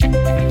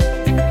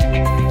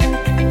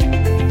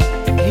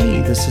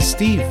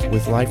Steve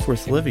with Life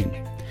Worth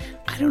Living.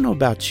 I don't know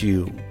about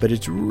you, but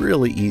it's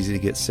really easy to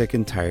get sick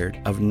and tired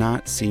of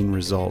not seeing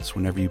results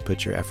whenever you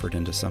put your effort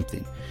into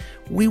something.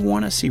 We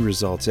want to see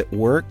results at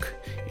work,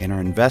 in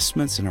our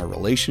investments, in our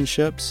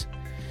relationships.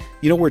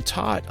 You know, we're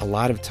taught a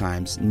lot of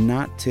times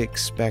not to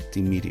expect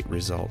immediate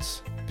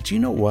results. But you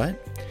know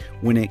what?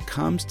 When it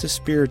comes to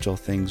spiritual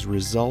things,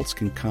 results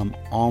can come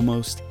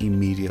almost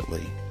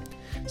immediately.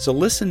 So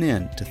listen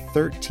in to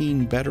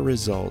 13 better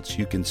results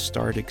you can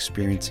start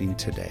experiencing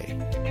today.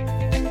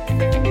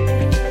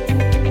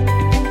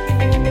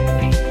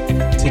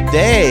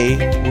 Today,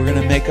 we're going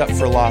to make up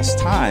for lost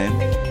time,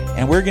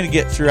 and we're going to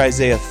get through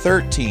Isaiah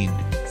 13,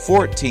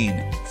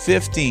 14,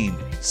 15,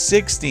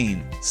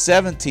 16,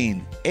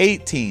 17,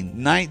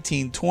 18,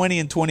 19, 20,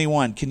 and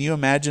 21. Can you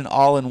imagine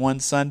all in one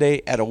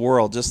Sunday at a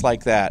world just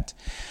like that?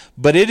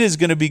 But it is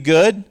going to be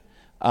good.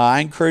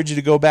 I encourage you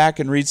to go back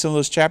and read some of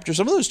those chapters.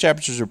 Some of those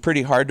chapters are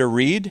pretty hard to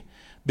read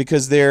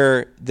because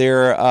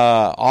they're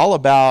all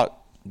about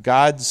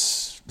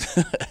God's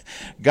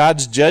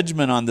God's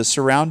judgment on the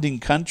surrounding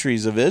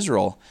countries of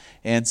Israel.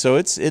 And so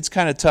it's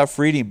kind of tough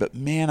reading, but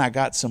man, I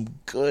got some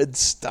good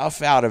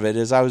stuff out of it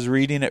as I was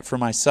reading it for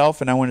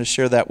myself, and I want to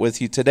share that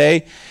with you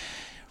today.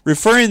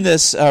 Referring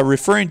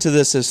to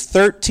this as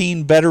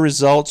 13 better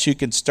results you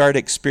can start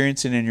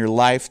experiencing in your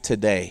life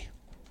today.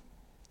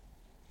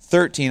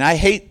 13. I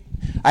hate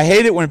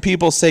it when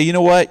people say, you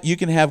know what, you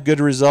can have good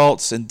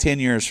results in 10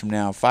 years from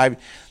now, 5.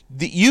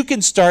 You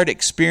can start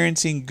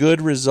experiencing good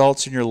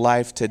results in your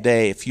life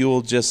today if you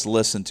will just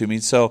listen to me.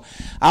 So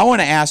I want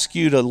to ask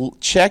you to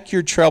check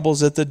your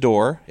troubles at the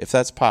door, if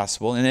that's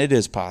possible, and it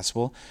is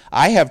possible.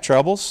 I have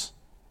troubles.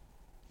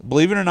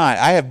 Believe it or not,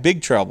 I have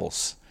big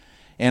troubles.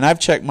 And I've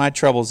checked my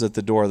troubles at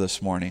the door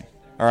this morning.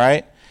 All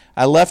right?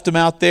 I left them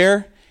out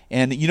there,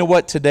 and you know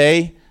what,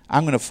 today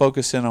I'm going to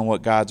focus in on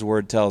what God's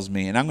Word tells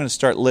me, and I'm going to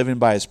start living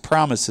by His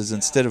promises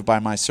instead of by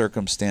my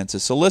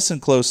circumstances. So listen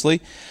closely.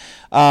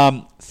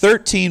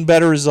 13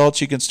 better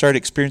results you can start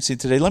experiencing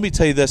today. Let me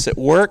tell you this, at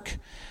work,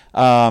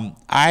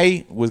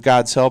 with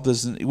God's help,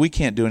 we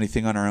can't do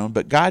anything on our own,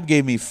 but God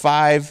gave me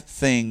 5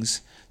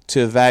 things to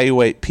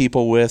evaluate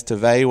people with, to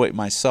evaluate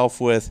myself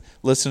with.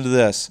 Listen to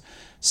this.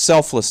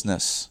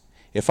 Selflessness.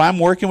 If I'm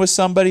working with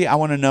somebody, I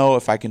want to know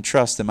if I can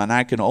trust them, and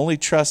I can only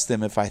trust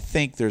them if I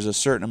think there's a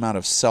certain amount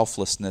of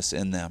selflessness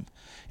in them.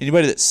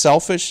 Anybody that's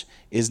selfish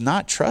is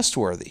not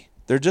trustworthy.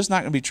 They're just not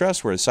going to be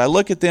trustworthy. So I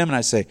look at them and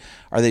I say,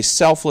 are they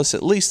selfless?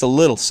 At least a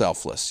little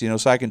selfless,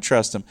 so I can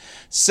trust them.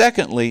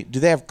 Secondly, do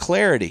they have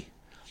clarity?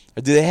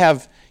 Or do they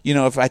have,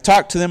 if I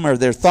talk to them, are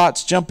their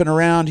thoughts jumping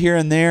around here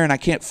and there and I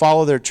can't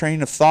follow their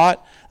train of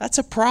thought? That's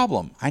a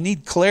problem. I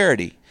need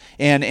clarity.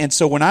 And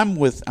so when I'm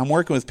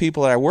working with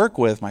people that I work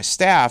with, my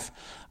staff,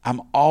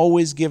 I'm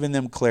always giving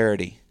them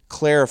clarity,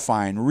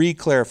 clarifying,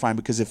 re-clarifying,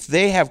 because if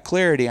they have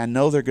clarity, I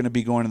know they're going to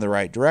be going in the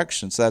right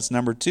direction. So that's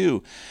number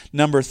 2.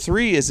 Number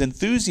 3 is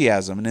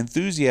enthusiasm. And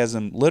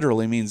enthusiasm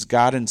literally means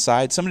God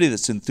inside. Somebody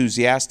that's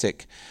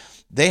enthusiastic,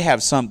 they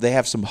have some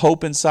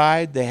hope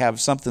inside. They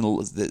have something,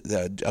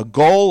 a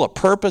goal, a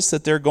purpose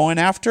that they're going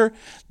after.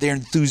 They're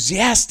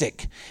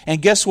enthusiastic.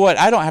 And guess what?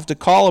 I don't have to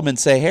call them and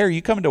say, hey, are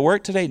you coming to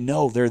work today?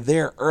 No, they're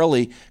there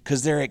early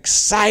because they're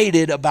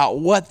excited about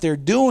what they're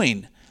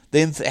doing.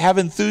 They have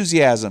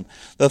enthusiasm.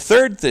 The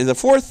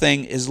fourth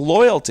thing is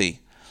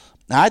loyalty.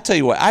 Now, I tell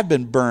you what, I've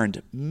been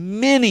burned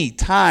many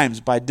times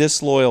by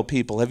disloyal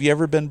people. Have you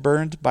ever been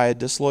burned by a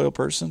disloyal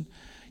person?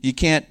 You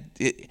can't,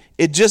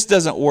 it just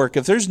doesn't work.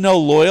 If there's no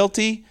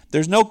loyalty,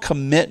 there's no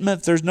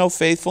commitment, there's no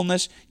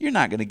faithfulness, you're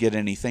not going to get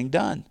anything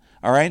done.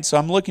 All right? So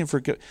I'm looking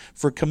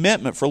for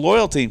commitment, for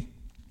loyalty.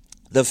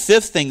 The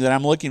 5th thing that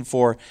I'm looking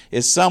for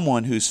is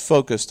someone who's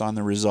focused on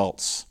the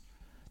results.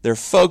 They're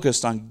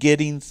focused on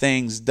getting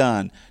things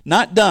done.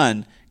 Not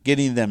done,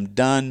 getting them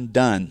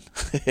done.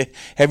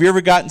 Have you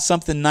ever gotten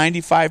something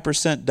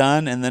 95%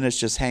 done and then it's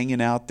just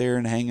hanging out there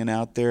and hanging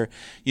out there?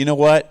 You know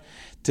what?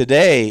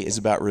 Today is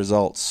about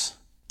results.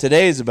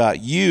 Today is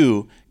about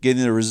you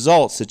getting the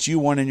results that you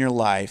want in your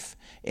life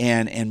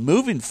and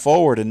moving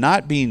forward and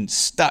not being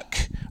stuck.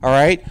 All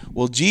right?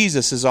 Well,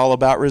 Jesus is all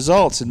about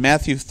results. In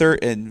Matthew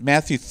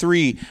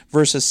 3,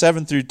 verses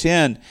 7 through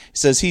 10, it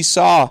says he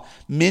saw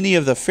many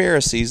of the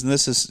Pharisees, and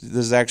this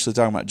is actually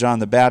talking about John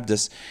the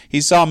Baptist.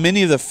 He saw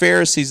many of the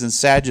Pharisees and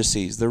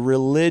Sadducees, the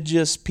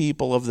religious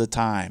people of the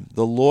time,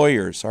 the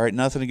lawyers. All right,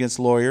 nothing against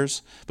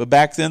lawyers, but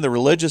back then the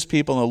religious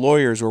people and the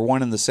lawyers were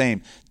one and the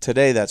same.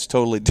 Today that's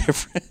totally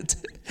different.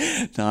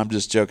 No, I'm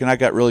just joking. I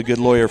got really good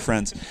lawyer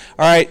friends.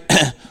 All right.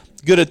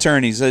 Good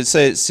attorneys. It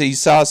says he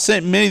saw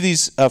many of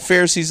these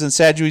Pharisees and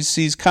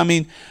Sadducees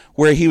coming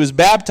where he was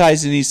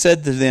baptized, and he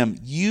said to them,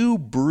 "You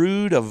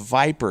brood of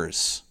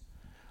vipers."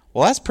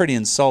 Well, that's pretty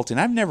insulting.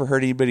 I've never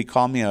heard anybody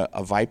call me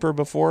a viper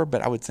before,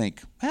 but I would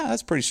think,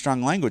 that's pretty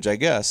strong language, I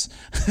guess.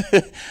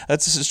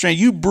 That's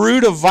strange. You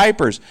brood of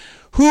vipers.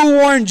 Who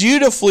warned you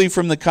to flee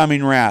from the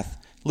coming wrath?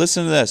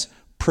 Listen to this.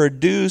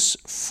 Produce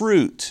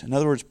fruit. In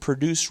other words,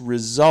 produce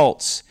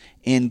results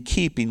in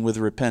keeping with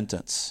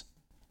repentance.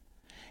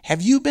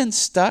 Have you been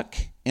stuck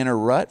in a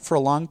rut for a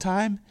long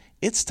time?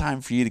 it's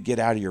time for you to get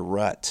out of your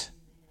rut.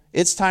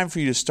 It's time for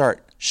you to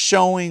start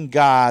showing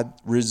God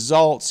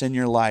results in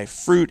your life,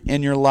 fruit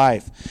in your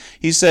life.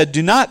 He said,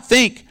 do not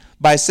think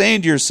by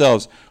saying to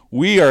yourselves,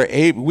 we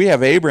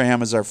have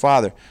Abraham as our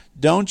father.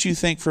 Don't you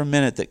think for a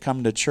minute that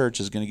coming to church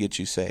is going to get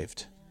you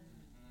saved.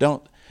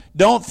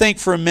 Don't think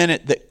for a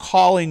minute that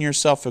calling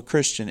yourself a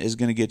Christian is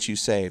going to get you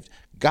saved.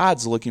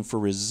 God's looking for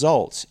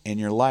results in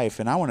your life,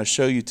 and I want to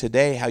show you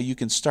today how you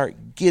can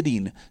start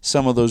getting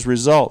some of those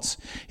results.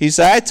 He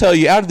said, I tell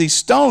you, out of these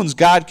stones,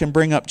 God can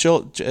bring up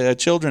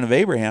children of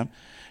Abraham.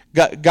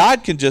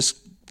 God can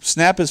just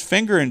snap his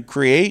finger and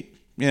create,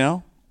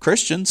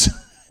 Christians.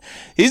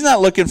 He's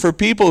not looking for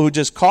people who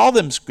just call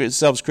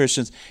themselves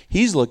Christians.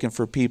 He's looking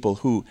for people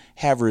who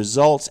have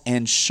results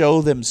and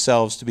show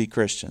themselves to be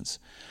Christians.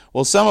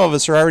 Well, some of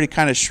us are already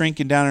kind of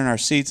shrinking down in our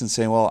seats and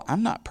saying, well,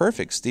 I'm not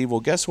perfect, Steve. Well,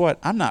 guess what?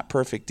 I'm not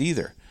perfect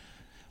either.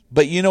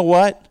 But you know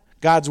what?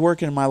 God's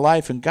working in my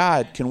life, and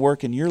God can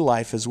work in your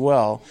life as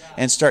well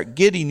and start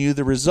getting you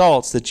the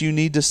results that you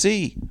need to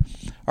see.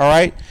 All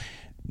right?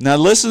 Now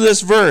listen to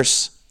this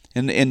verse.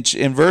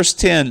 In verse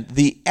 10,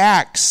 the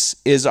axe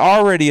is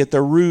already at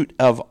the root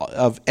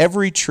of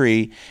every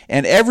tree,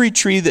 and every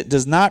tree that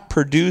does not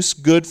produce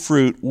good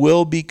fruit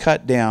will be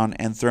cut down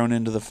and thrown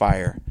into the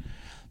fire.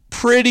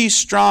 Pretty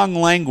strong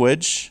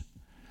language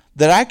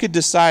that I could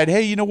decide,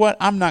 hey, you know what?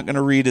 I'm not going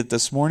to read it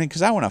this morning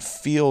because I want a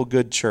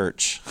feel-good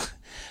church.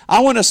 I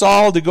want us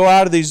all to go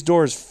out of these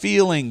doors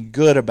feeling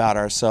good about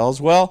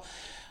ourselves. Well,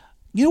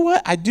 you know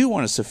what? I do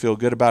want us to feel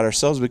good about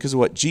ourselves because of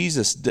what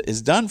Jesus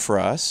has done for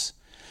us.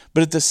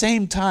 But at the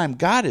same time,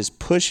 God is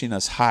pushing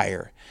us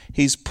higher.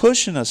 He's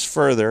pushing us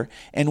further,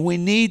 and we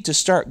need to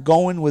start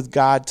going with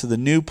God to the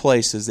new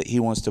places that he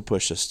wants to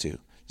push us to.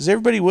 Is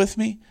everybody with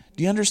me?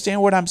 Do you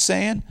understand what I'm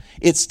saying?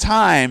 It's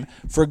time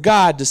for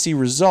God to see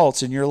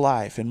results in your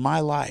life, in my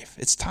life.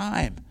 It's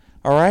time.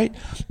 All right?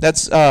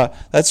 That's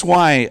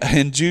why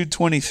in Jude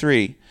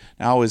 23,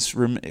 I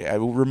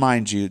will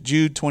remind you,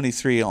 Jude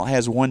 23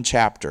 has one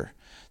chapter.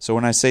 So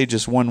when I say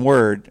just one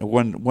word,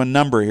 one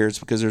number here, it's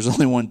because there's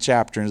only one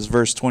chapter, and it's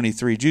verse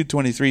 23. Jude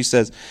 23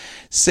 says,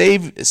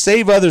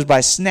 save others by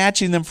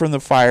snatching them from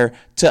the fire.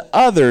 To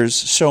others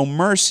show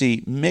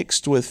mercy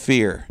mixed with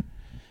fear.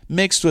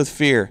 Mixed with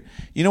fear.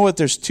 You know what?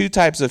 There's two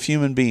types of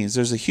human beings.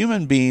 There's a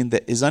human being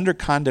that is under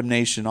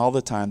condemnation all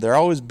the time. They're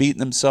always beating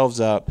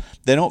themselves up.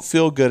 They don't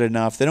feel good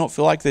enough. They don't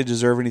feel like they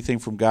deserve anything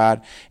from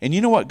God. And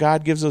you know what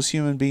God gives those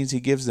human beings? He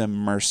gives them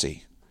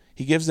mercy.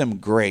 He gives them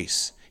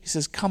grace. He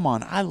says, come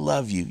on, I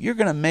love you. You're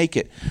going to make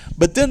it.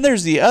 But then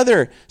there's the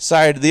other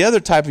side, the other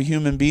type of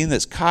human being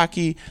that's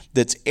cocky,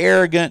 that's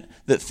arrogant,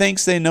 that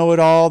thinks they know it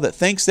all, that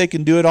thinks they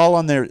can do it all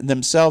on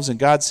themselves. And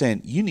God's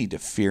saying, you need to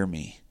fear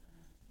me.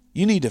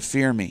 You need to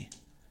fear me.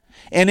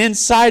 And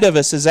inside of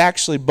us is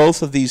actually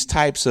both of these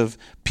types of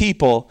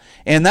people.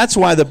 And that's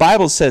why the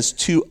Bible says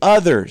to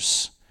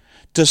others,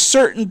 to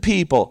certain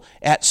people,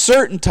 at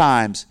certain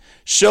times,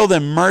 show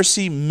them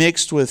mercy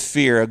mixed with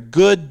fear, a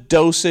good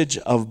dosage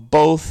of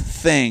both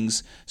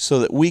things so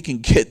that we can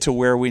get to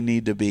where we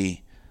need to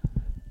be.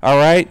 All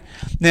right?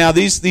 Now,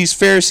 these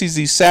Pharisees,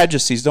 these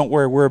Sadducees, don't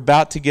worry, we're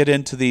about to get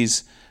into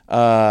these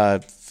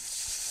 9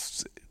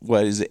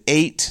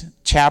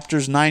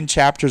 chapters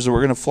that we're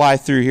going to fly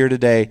through here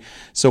today.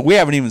 So we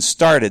haven't even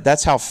started.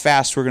 That's how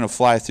fast we're going to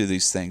fly through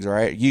these things, all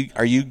right?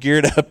 Are you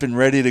geared up and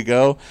ready to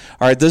go?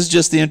 All right, this is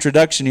just the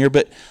introduction here,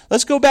 but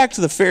let's go back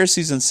to the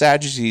Pharisees and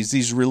Sadducees,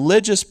 these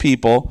religious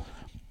people.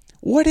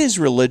 What is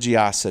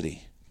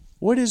religiosity?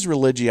 What is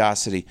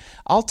religiosity?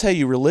 I'll tell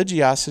you,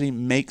 religiosity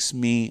makes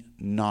me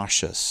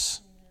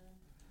nauseous.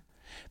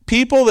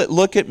 People that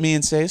look at me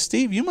and say,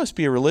 Steve, you must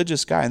be a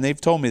religious guy, and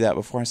they've told me that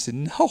before. I said,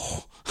 no.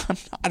 I'm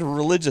not a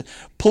religious.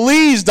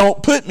 Please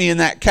don't put me in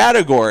that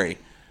category.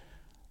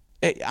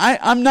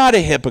 I'm not a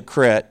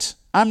hypocrite.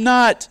 I'm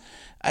not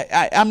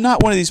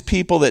one of these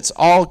people that's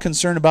all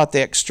concerned about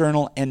the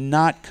external and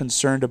not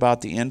concerned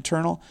about the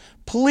internal.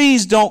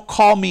 Please don't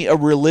call me a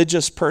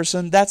religious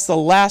person. That's the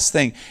last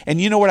thing. And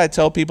you know what I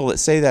tell people that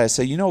say that? I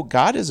say,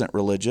 God isn't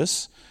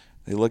religious.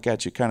 They look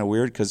at you kind of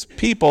weird because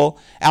people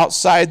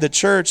outside the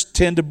church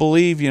tend to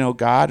believe,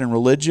 God and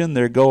religion,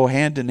 they go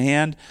hand in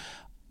hand.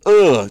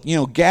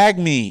 Gag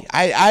me.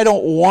 I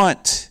don't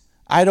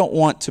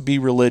want to be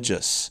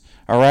religious.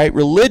 All right?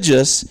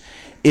 Religious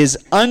is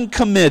an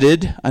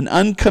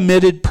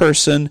uncommitted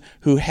person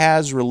who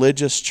has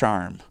religious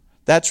charm.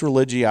 That's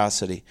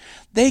religiosity.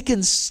 They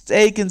can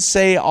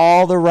say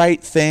all the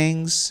right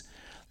things.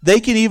 They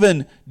can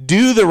even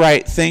do the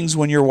right things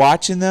when you're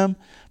watching them,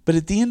 but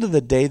at the end of the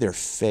day, they're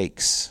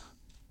fakes.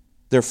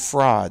 They're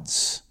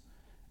frauds.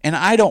 And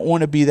I don't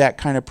want to be that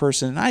kind of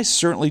person, and I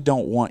certainly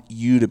don't want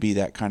you to be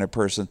that kind of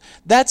person.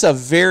 That's a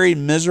very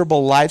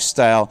miserable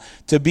lifestyle,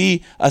 to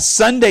be a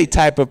Sunday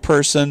type of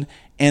person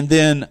and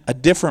then a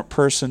different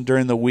person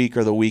during the week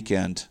or the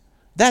weekend.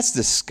 That's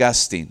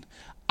disgusting.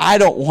 I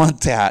don't want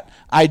that.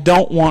 I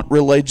don't want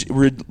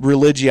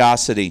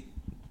religiosity.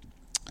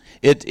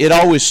 It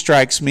always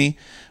strikes me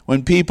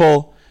when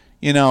people,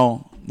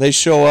 they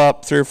show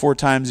up 3 or 4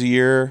 times a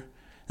year,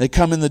 They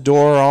come in the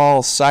door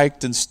all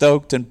psyched and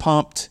stoked and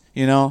pumped,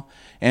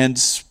 and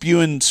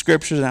spewing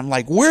scriptures. And I'm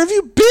like, where have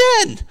you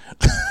been?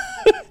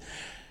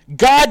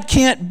 God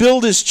can't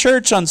build his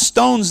church on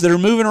stones that are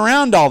moving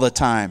around all the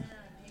time.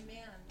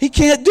 He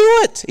can't do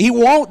it. He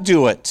won't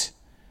do it.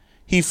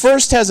 He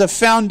first has a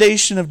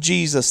foundation of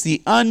Jesus,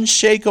 the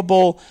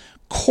unshakable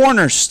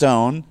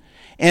cornerstone.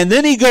 And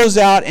then he goes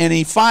out and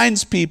he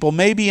finds people,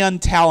 maybe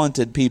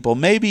untalented people,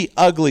 maybe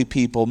ugly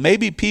people,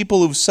 maybe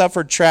people who've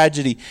suffered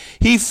tragedy.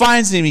 He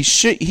finds them, he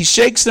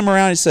shakes them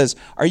around, he says,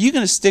 are you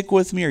going to stick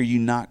with me or are you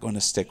not going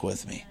to stick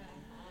with me?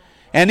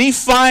 And he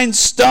finds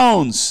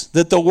stones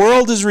that the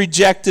world has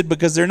rejected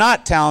because they're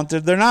not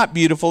talented, they're not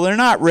beautiful, they're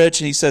not rich.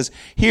 And he says,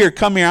 here,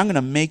 come here, I'm going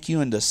to make you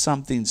into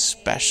something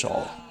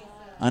special,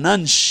 an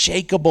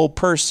unshakable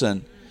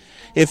person.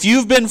 If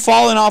you've been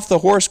falling off the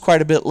horse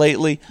quite a bit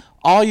lately,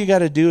 all you got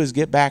to do is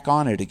get back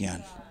on it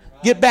again.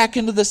 Get back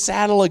into the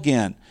saddle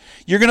again.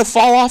 You're going to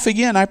fall off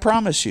again, I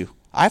promise you.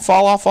 I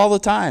fall off all the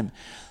time.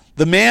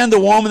 The man, the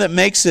woman that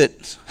makes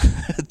it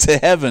to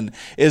heaven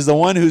is the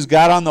one who's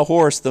got on the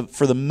horse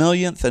for the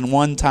millionth and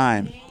one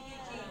time.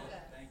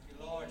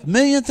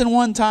 Millionth and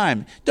one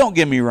time. Don't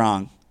get me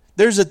wrong.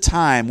 There's a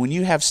time when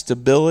you have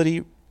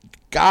stability,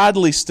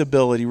 godly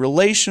stability,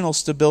 relational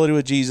stability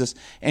with Jesus,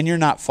 and you're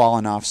not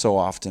falling off so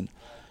often.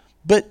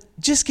 But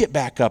just get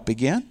back up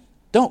again.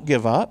 Don't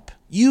give up.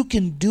 You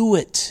can do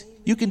it.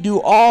 You can do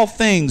all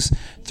things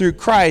through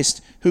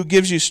Christ who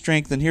gives you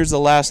strength. And here's the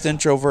last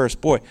intro verse.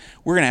 Boy,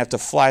 we're going to have to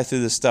fly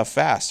through this stuff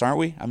fast, aren't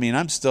we? I mean,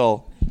 I'm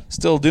still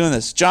doing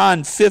this.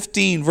 John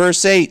 15,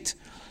 verse 8.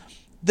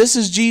 This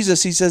is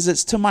Jesus. He says,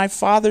 it's to my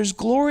Father's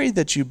glory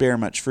that you bear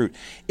much fruit.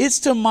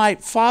 It's to my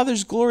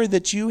Father's glory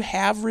that you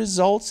have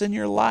results in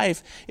your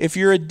life. If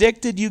you're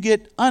addicted, you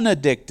get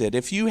unaddicted.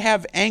 If you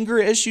have anger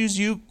issues,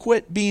 you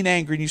quit being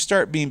angry and you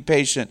start being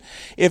patient.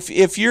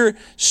 If you're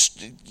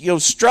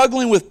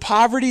struggling with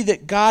poverty,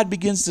 that God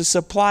begins to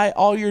supply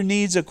all your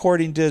needs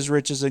according to his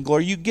riches and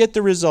glory. You get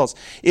the results.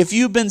 If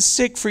you've been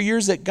sick for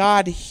years, that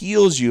God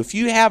heals you. If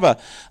you have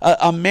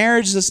a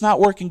marriage that's not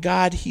working,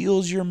 God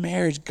heals your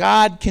marriage.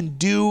 God can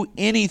do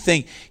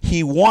anything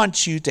he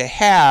wants you to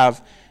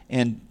have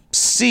and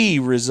see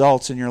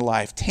results in your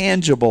life,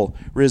 tangible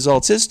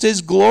results. It's to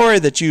his glory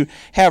that you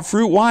have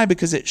fruit. Why?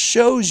 Because it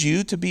shows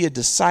you to be a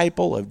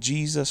disciple of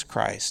Jesus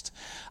Christ.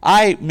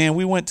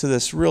 We went to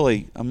this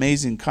really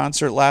amazing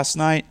concert last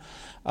night.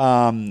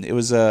 It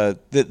was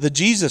the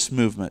Jesus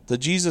movement. The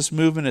Jesus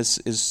movement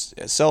is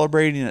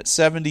celebrating its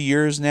 70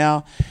 years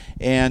now.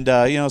 And,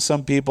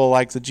 some people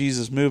like the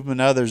Jesus movement,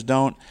 others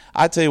don't.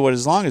 I tell you what,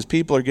 as long as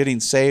people are getting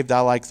saved,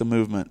 I like the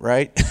movement,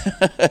 right?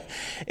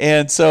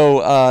 And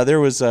so there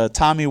was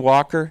Tommy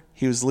Walker.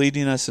 He was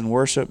leading us in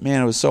worship.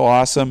 Man, it was so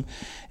awesome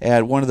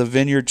at one of the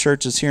Vineyard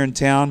churches here in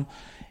town.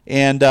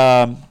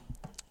 And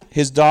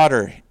his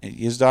daughter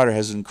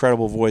has an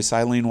incredible voice,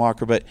 Eileen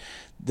Walker, but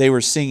they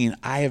were singing,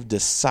 I have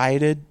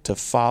decided to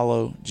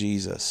follow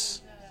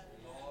Jesus.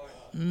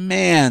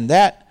 Man,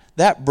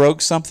 that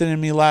broke something in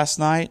me last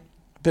night.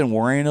 I've been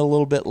worrying a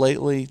little bit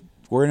lately,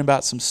 worrying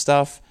about some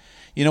stuff.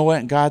 You know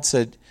what? And God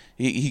said,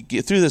 he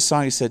through this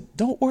song, he said,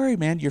 don't worry,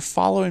 man. You're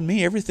following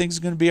me. Everything's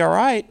going to be all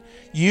right.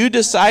 You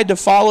decide to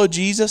follow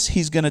Jesus,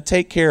 he's going to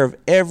take care of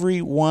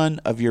every one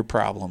of your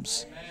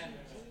problems.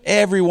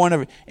 Every one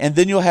of it. And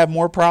then you'll have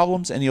more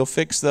problems, and you'll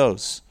fix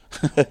those.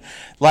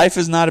 Life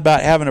is not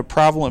about having a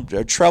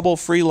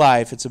trouble-free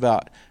life. It's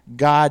about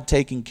God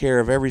taking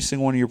care of every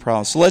single one of your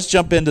problems. So let's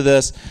jump into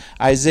this.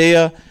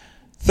 Isaiah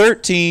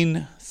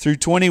 13 through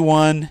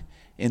 21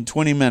 in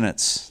 20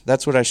 minutes.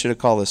 That's what I should have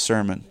called this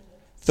sermon.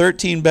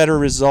 13 better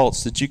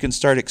results that you can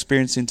start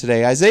experiencing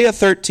today. Isaiah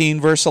 13,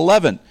 verse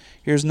 11.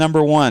 Here's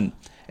number 1.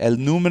 El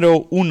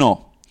número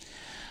uno.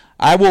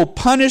 I will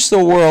punish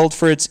the world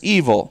for its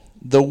evil,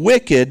 the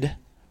wicked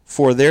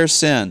for their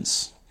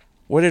sins.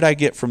 What did I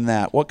get from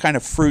that? What kind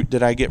of fruit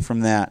did I get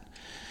from that?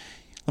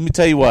 Let me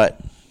tell you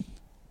what.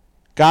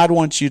 God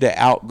wants you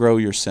to outgrow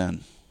your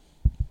sin.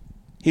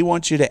 He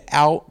wants you to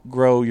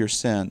outgrow your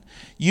sin.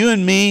 You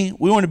and me,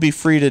 we want to be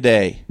free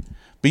today.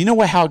 But you know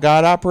how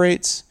God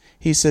operates?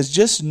 He says,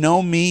 just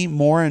know me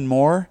more and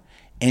more,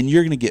 and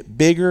you're going to get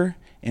bigger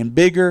and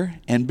bigger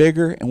and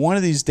bigger. And one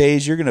of these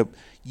days, you're going to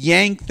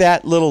yank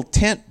that little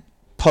tent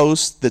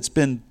post that's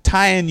been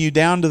tying you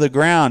down to the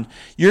ground.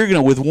 You're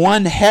going to, with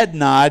one head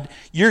nod,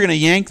 you're going to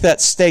yank that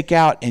stake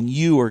out, and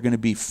you are going to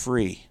be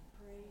free.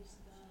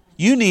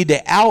 You need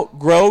to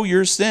outgrow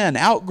your sin,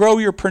 outgrow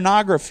your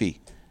pornography,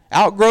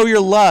 outgrow your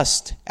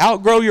lust,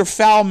 outgrow your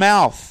foul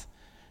mouth.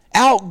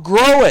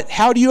 Outgrow it.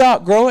 How do you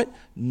outgrow it?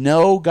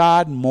 Know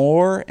God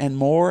more and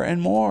more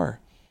and more.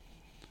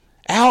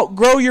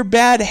 Outgrow your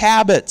bad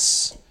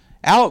habits.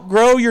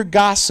 Outgrow your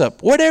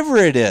gossip, whatever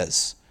it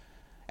is.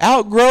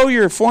 Outgrow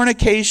your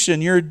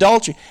fornication, your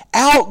adultery.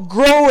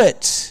 Outgrow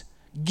it.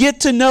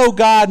 Get to know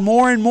God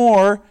more and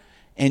more,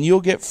 and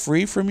you'll get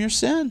free from your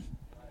sin.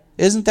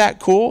 Isn't that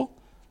cool?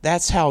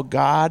 That's how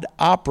God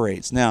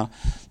operates. Now,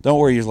 don't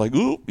worry, you're like,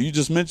 ooh, you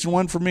just mentioned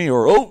one for me,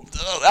 or, oh,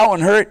 that one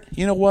hurt.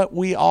 You know what?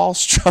 We all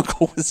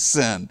struggle with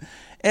sin.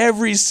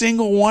 Every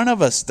single one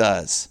of us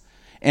does.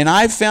 And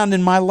I've found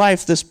in my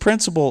life this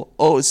principle,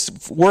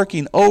 it's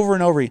working over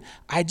and over.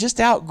 I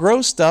just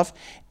outgrow stuff,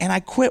 and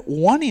I quit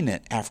wanting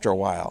it after a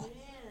while.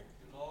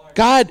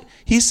 God,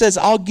 he says,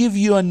 I'll give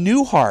you a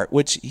new heart,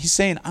 which he's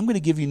saying, I'm going to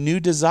give you new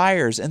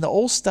desires. And the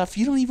old stuff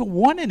you don't even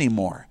want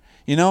anymore.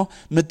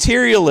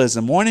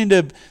 Materialism, wanting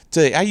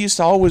to I used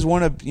to always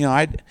want to,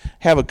 I'd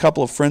have a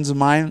couple of friends of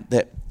mine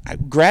that I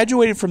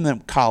graduated from the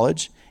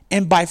college,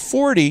 and by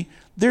 40,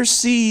 they're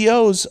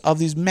CEOs of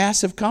these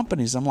massive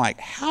companies. I'm like,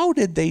 how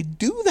did they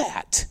do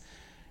that?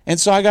 And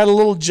so I got a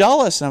little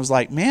jealous, and I was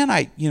like, man,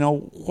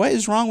 what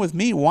is wrong with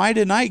me? Why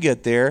didn't I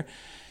get there?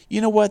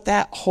 You know what?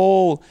 That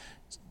whole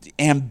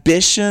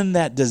ambition,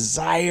 that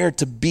desire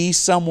to be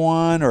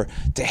someone or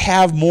to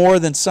have more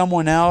than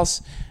someone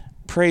else,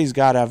 praise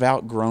God, I've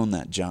outgrown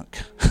that junk.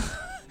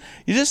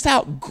 You just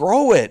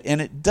outgrow it, and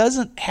it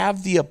doesn't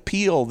have the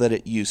appeal that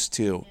it used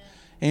to.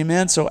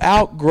 Amen? So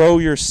outgrow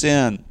your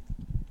sin.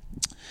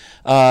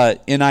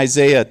 In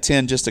Isaiah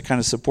 10, just to kind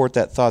of support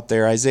that thought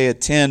there, Isaiah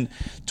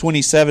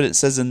 10:27, it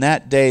says, in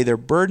that day their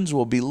burdens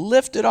will be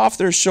lifted off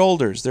their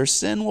shoulders. Their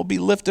sin will be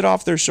lifted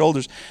off their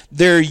shoulders.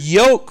 Their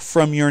yoke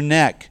from your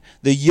neck.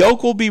 The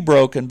yoke will be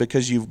broken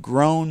because you've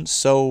grown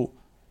so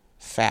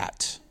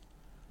fat.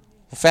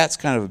 Well, fat's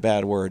kind of a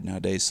bad word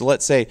nowadays. So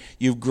let's say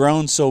you've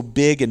grown so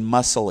big and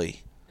muscly.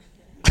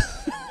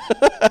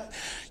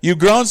 You've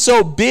grown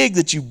so big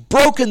that you've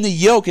broken the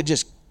yoke. It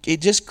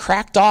just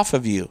cracked off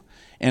of you.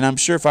 And I'm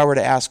sure if I were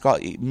to ask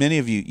many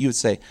of you, you would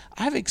say,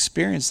 I've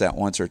experienced that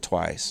once or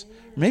twice.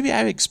 Maybe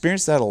I've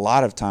experienced that a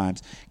lot of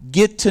times.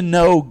 Get to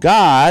know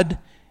God.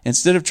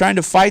 Instead of trying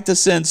to fight the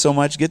sin so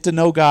much, get to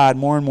know God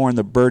more and more, and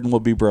the burden will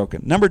be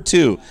broken. Number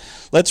 2,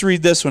 let's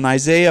read this one.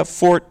 Isaiah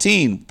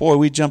 14. Boy,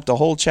 we jumped a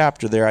whole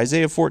chapter there.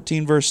 Isaiah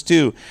 14, verse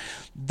 2.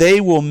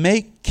 They will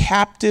make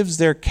captives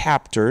their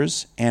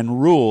captors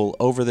and rule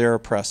over their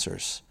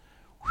oppressors.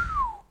 Whew.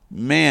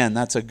 Man,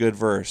 that's a good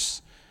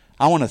verse.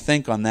 I want to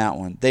think on that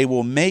one. They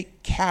will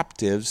make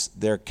captives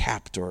their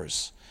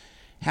captors.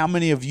 How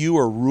many of you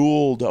are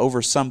ruled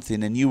over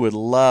something and you would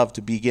love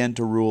to begin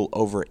to rule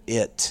over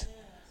it?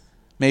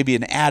 Maybe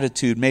an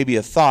attitude, maybe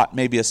a thought,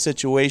 maybe a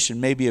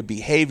situation, maybe a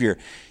behavior.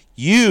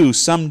 You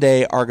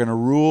someday are going to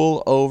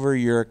rule over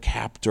your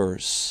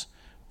captors.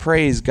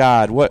 Praise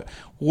God. What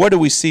do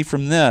we see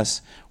from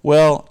this?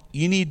 Well,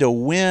 you need to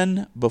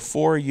win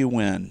before you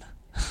win.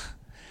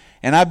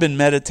 And I've been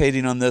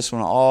meditating on this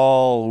one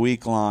all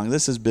week long.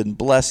 This has been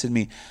blessing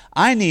me.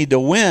 I need to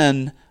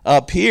win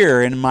up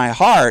here in my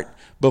heart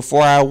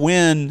before I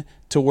win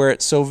to where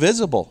it's so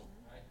visible.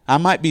 I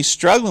might be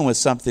struggling with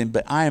something,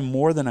 but I am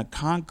more than a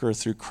conqueror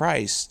through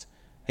Christ.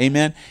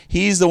 Amen.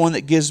 He's the one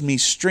that gives me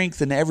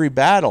strength in every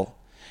battle.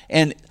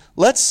 And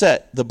let's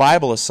set the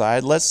Bible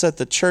aside. Let's set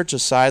the church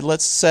aside.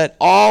 Let's set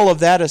all of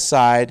that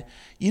aside.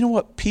 You know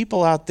what?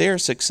 People out there,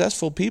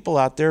 successful people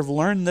out there have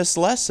learned this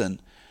lesson.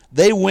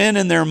 They win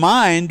in their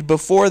mind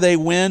before they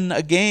win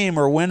a game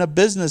or win a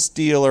business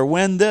deal or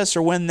win this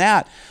or win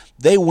that.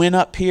 They win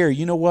up here.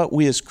 You know what?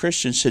 We as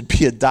Christians should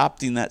be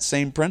adopting that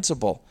same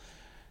principle.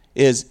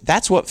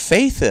 That's what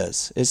faith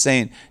is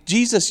saying,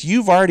 Jesus,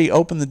 you've already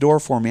opened the door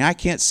for me. I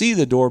can't see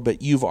the door,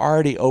 but you've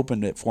already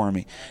opened it for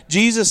me.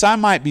 Jesus, I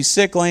might be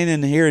sick laying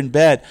in here in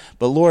bed,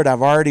 but Lord,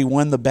 I've already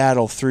won the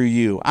battle through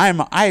you.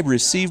 I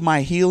receive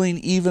my healing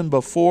even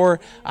before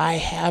I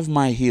have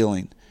my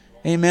healing.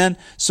 Amen.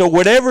 So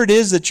whatever it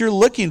is that you're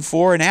looking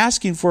for and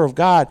asking for of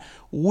God,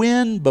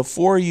 win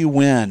before you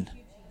win.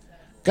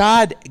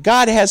 God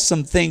has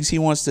some things he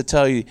wants to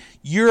tell you.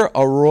 You're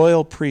a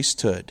royal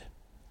priesthood.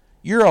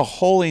 You're a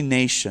holy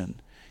nation.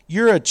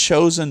 You're a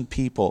chosen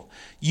people.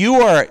 You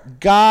are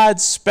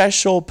God's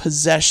special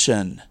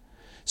possession.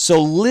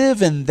 So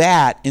live in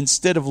that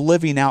instead of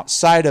living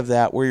outside of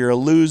that where you're a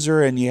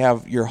loser and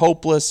you're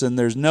hopeless and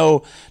there's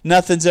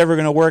nothing's ever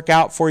going to work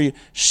out for you.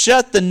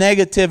 Shut the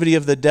negativity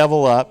of the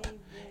devil up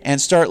and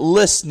start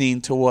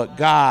listening to what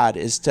God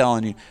is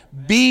telling you.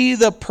 Be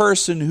the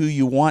person who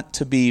you want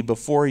to be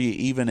before you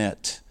even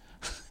it.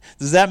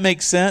 Does that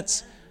make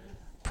sense?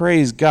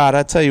 Praise God.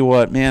 I tell you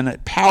what, man,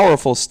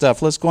 powerful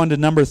stuff. Let's go on to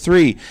number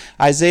 3.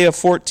 Isaiah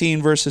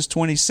 14, verses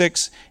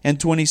 26 and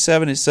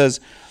 27. It says,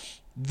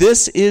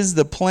 this is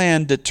the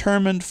plan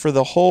determined for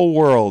the whole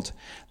world.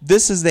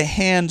 This is the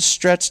hand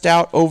stretched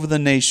out over the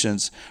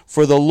nations.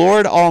 For the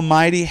Lord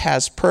Almighty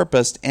has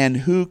purposed, and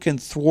who can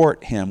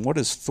thwart him? What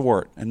is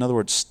thwart? In other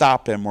words,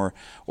 stop him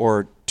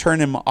or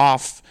turn him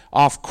off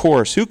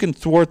course. Who can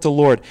thwart the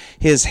Lord?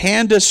 His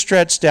hand is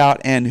stretched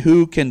out, and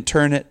who can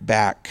turn it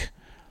back?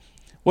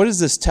 What is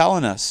this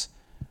telling us?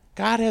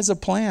 God has a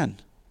plan.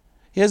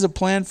 He has a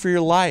plan for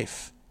your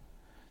life.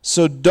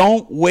 So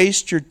don't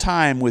waste your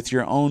time with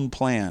your own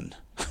plan.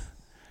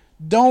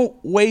 Don't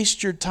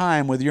waste your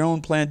time with your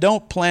own plan.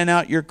 Don't plan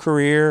out your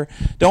career.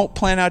 Don't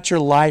plan out your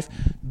life.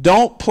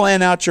 Don't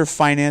plan out your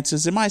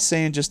finances. Am I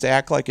saying just to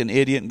act like an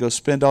idiot and go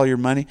spend all your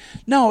money?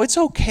 No, it's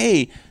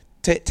okay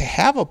to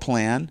have a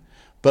plan,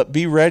 But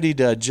be ready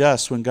to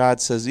adjust when God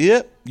says,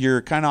 yep,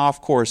 you're kind of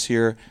off course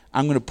here.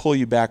 I'm going to pull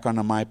you back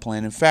onto my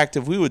plan. In fact,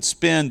 if we would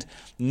spend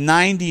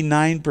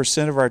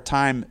 99% of our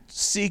time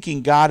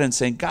seeking God and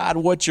saying, God,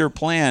 what's your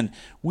plan?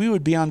 We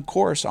would be on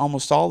course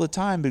almost all the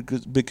time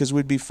because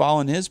we'd be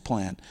following his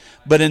plan.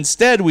 But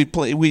instead,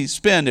 we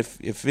spend,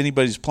 if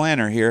anybody's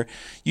planner here,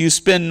 you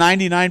spend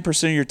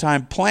 99% of your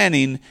time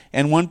planning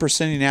and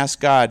 1% you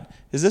ask God,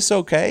 is this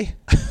okay?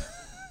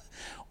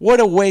 What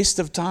a waste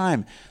of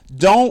time.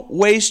 Don't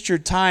waste your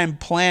time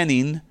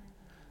planning.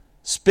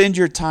 Spend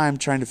your time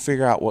trying to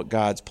figure out what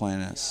God's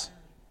plan is.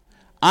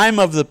 I'm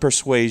of the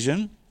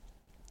persuasion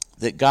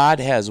that God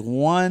has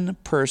one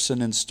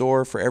person in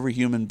store for every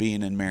human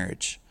being in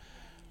marriage.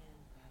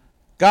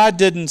 God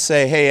didn't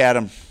say, hey,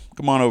 Adam,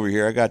 come on over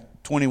here. I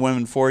got 20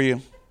 women for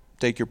you.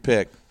 Take your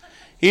pick.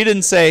 He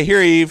didn't say,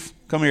 here, Eve,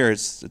 come here.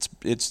 It's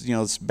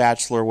this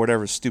Bachelor or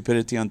whatever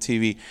stupidity on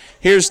TV.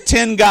 Here's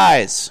 10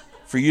 guys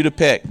for you to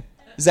pick.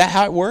 Is that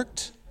how it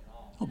worked?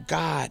 Oh,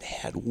 God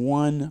had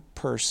one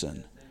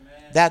person.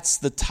 That's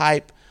the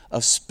type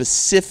of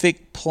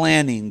specific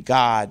planning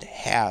God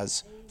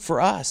has for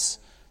us.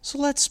 So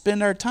let's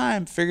spend our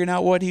time figuring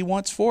out what he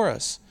wants for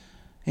us.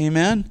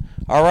 Amen?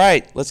 All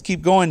right, let's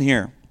keep going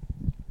here.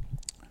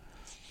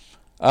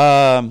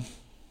 Well,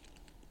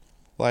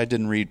 I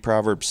didn't read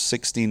Proverbs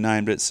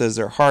 16:9, but it says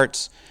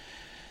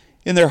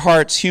in their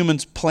hearts,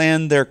 humans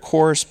plan their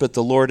course, but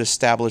the Lord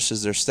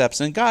establishes their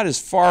steps. And God is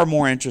far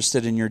more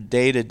interested in your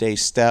day-to-day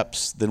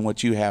steps than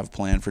what you have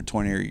planned for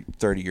 20 or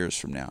 30 years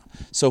from now.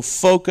 So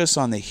focus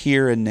on the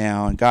here and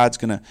now, and God's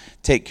going to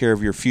take care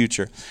of your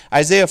future.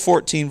 Isaiah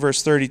 14,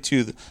 verse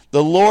 32,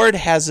 the Lord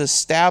has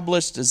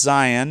established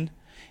Zion,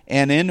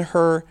 and in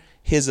her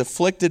his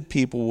afflicted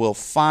people will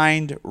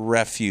find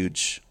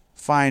refuge.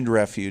 Find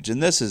refuge.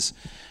 And this is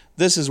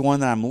one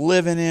that I'm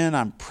living in.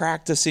 I'm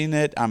practicing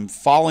it. I'm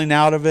falling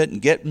out of it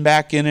and getting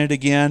back in it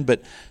again.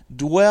 But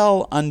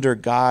dwell under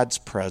God's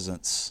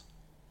presence.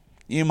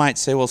 You might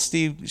say, well,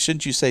 Steve,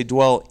 shouldn't you say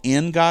dwell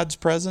in God's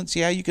presence?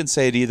 Yeah, you can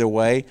say it either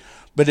way.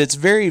 But it's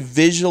very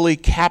visually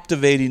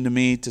captivating to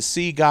me to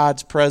see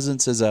God's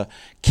presence as a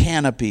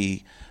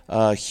canopy,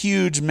 a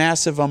huge,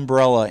 massive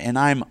umbrella, and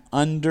I'm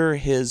under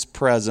his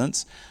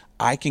presence.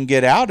 I can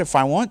get out if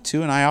I want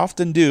to, and I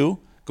often do.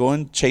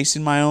 Going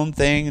chasing my own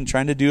thing and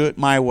trying to do it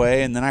my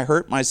way, and then I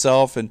hurt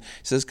myself, and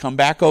he says, come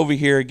back over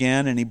here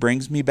again, and he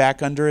brings me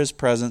back under his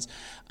presence.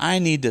 I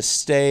need to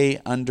stay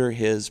under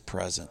his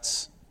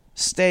presence.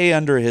 Stay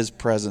under his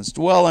presence.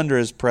 Dwell under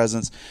his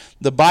presence.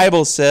 The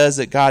Bible says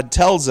that God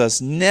tells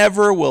us,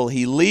 never will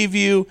he leave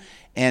you,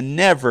 and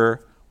never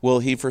will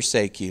he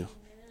forsake you.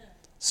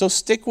 So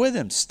stick with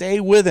him. Stay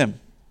with him.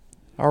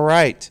 All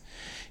right.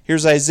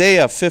 Here's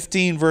Isaiah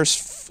 15,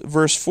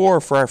 verse 4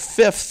 for our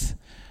fifth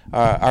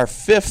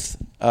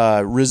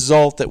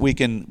result that we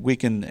can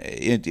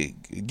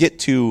get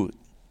to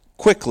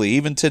quickly,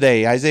 even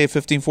today. Isaiah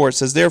 15:4, it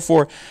says,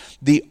 therefore,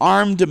 the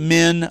armed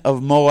men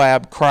of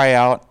Moab cry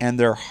out, and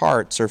their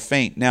hearts are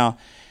faint. Now,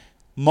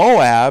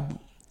 Moab,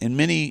 in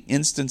many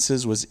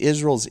instances, was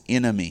Israel's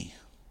enemy.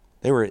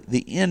 They were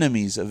the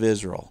enemies of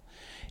Israel.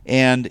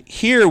 And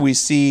here we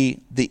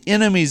see the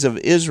enemies of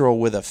Israel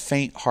with a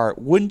faint heart.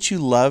 Wouldn't you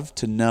love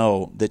to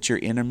know that your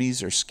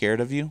enemies are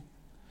scared of you?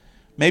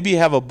 Maybe you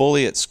have a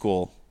bully at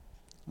school.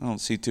 I don't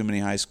see too many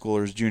high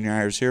schoolers, junior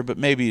hires here, but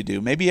maybe you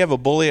do. Maybe you have a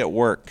bully at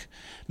work.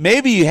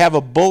 Maybe you have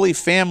a bully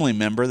family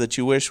member that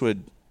you wish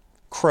would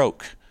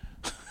croak.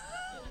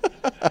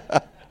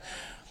 All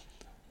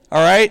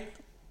right?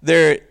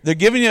 They're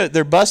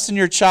busting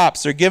your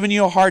chops. They're giving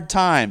you a hard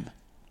time.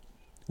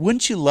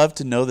 Wouldn't you love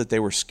to know that they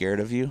were scared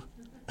of you?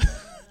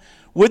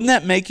 Wouldn't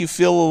that make you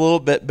feel a little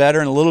bit better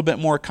and a little bit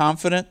more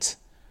confident?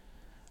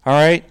 All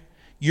right?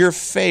 Your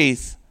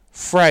faith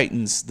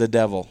frightens the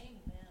devil.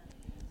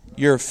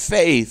 Your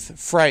faith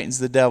frightens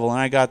the devil. And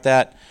I got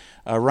that.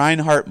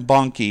 Reinhard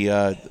Bonnke,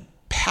 a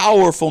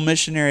powerful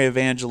missionary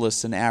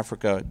evangelist in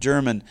Africa,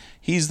 German,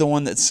 he's the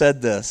one that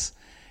said this.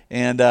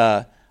 And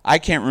I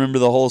can't remember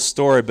the whole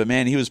story, but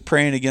man, he was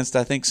praying against,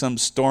 I think, some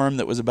storm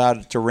that was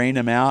about to rain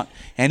him out.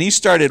 And he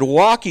started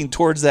walking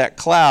towards that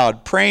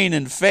cloud, praying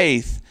in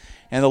faith.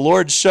 And the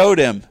Lord showed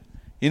him,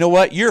 you know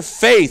what? Your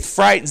faith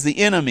frightens the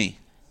enemy.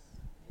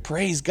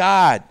 Praise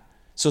God.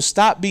 So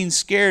stop being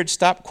scared,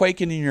 stop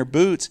quaking in your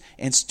boots,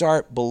 and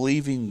start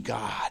believing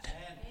God.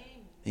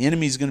 The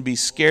enemy's going to be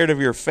scared of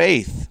your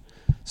faith.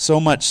 So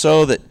much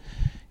so that,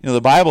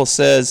 the Bible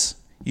says,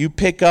 you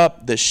pick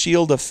up the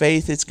shield of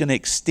faith, it's going to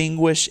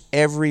extinguish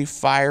every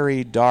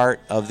fiery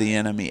dart of the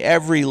enemy,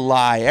 every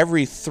lie,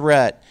 every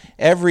threat,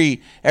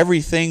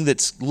 everything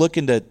that's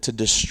looking to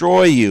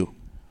destroy you.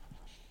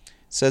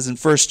 It says in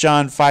 1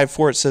 John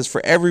 5:4, it says,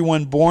 for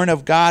everyone born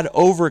of God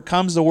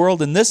overcomes the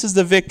world, and this is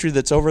the victory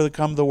that's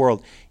overcome the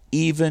world,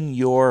 even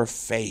your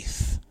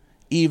faith.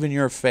 Even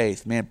your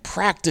faith. Man,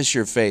 practice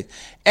your faith.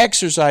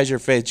 Exercise your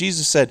faith.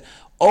 Jesus said,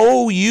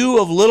 oh,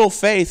 you of little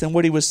faith. And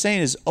what he was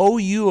saying is, oh,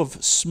 you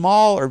of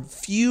small or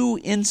few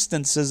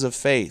instances of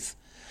faith.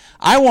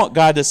 I want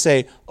God to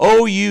say,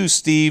 "Oh, you,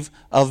 Steve,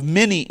 of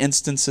many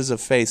instances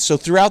of faith." So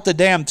throughout the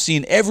day, I'm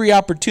seeing every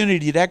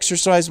opportunity to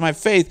exercise my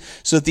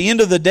faith. So at the end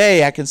of the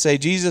day, I can say,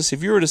 Jesus,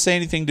 if you were to say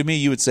anything to me,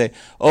 you would say,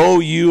 "Oh,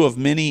 you of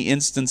many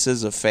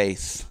instances of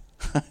faith."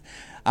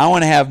 I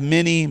want to have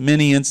many,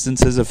 many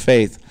instances of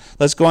faith.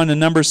 Let's go on to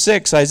number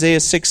 6,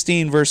 Isaiah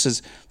 16,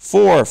 verses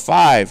 4,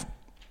 5. It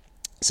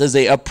says,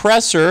 "The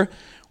oppressor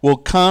will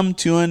come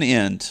to an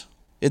end."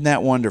 Isn't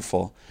that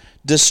wonderful?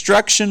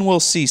 "Destruction will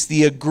cease.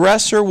 The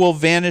aggressor will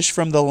vanish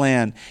from the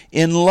land.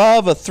 In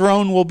love a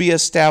throne will be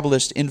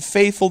established. In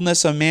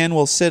faithfulness a man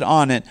will sit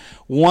on it.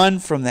 One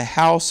from the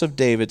house of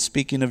David,"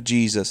 speaking of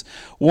Jesus.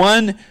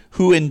 "One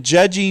who in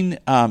judging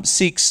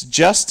seeks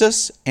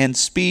justice and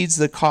speeds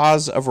the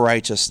cause of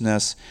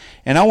righteousness."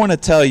 And I want to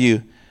tell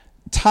you,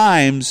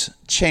 times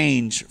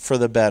change for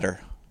the better.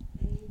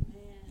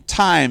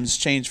 Times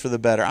change for the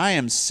better. I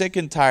am sick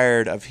and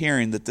tired of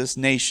hearing that this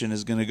nation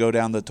is going to go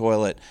down the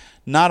toilet.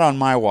 Not on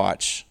my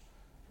watch.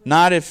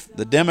 Not if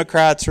the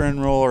Democrats are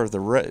in rule or the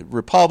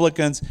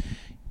Republicans.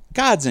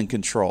 God's in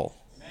control.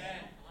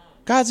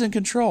 God's in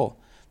control.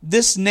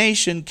 This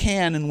nation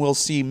can and will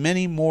see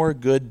many more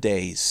good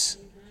days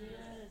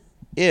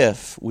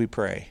if we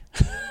pray.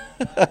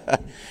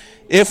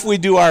 If we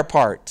do our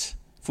part.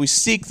 If we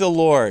seek the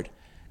Lord.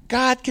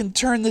 God can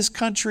turn this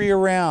country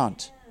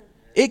around.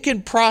 It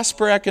can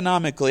prosper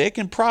economically. It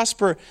can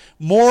prosper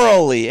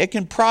morally. It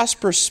can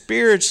prosper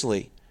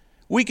spiritually.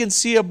 We can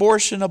see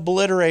abortion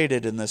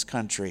obliterated in this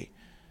country.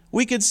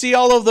 We can see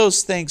all of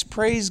those things.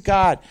 Praise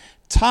God.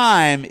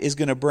 Time is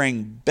going to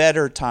bring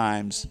better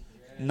times,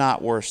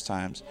 not worse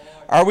times.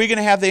 Are we going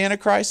to have the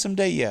Antichrist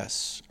someday?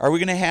 Yes. Are we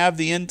going to have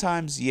the end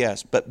times?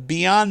 Yes. But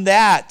beyond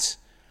that,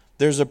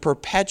 there's a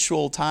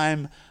perpetual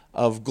time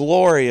of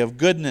glory, of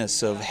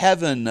goodness, of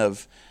heaven,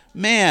 of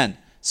man.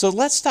 So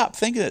let's stop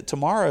thinking that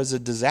tomorrow is a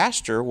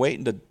disaster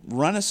waiting to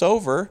run us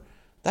over.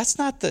 That's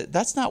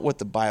not what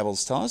the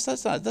Bible's telling us.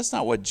 That's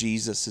not what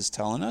Jesus is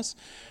telling us.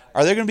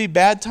 Are there going to be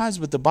bad times?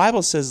 But the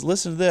Bible says,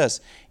 listen to this,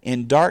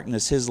 in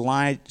darkness his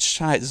light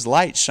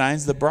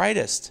shines the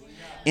brightest.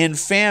 In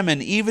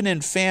famine, even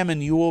in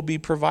famine, you will be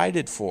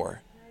provided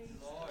for.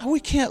 We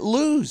can't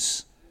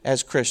lose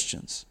as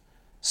Christians.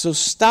 So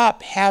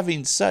stop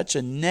having such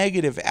a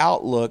negative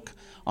outlook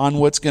on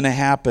what's going to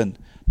happen.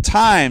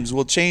 Times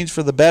will change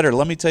for the better.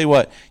 Let me tell you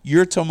what,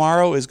 your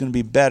tomorrow is going to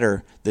be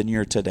better than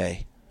your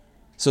today.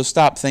 So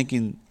stop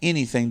thinking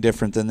anything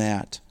different than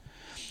that.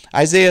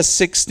 Isaiah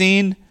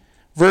 16,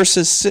 verse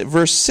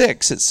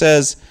 6, it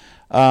says,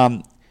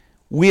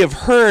 "We have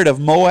heard of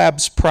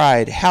Moab's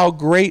pride, how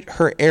great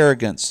her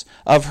arrogance,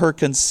 of her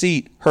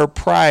conceit, her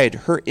pride,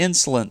 her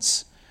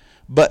insolence,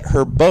 but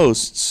her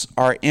boasts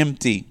are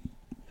empty."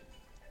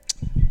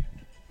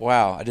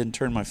 Wow, I didn't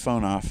turn my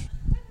phone off.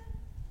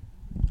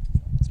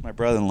 It's my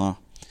brother-in-law.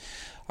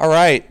 All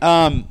right.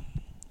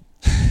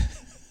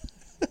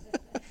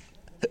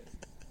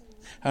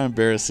 How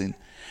embarrassing.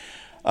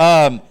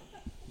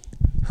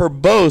 Her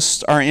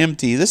boasts are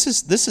empty. This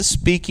is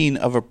speaking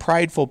of a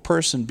prideful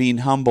person being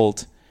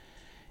humbled.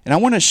 And I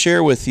want to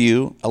share with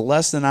you a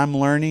lesson I'm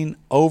learning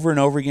over and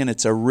over again.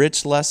 It's a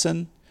rich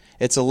lesson.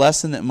 It's a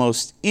lesson that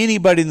most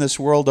anybody in this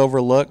world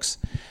overlooks.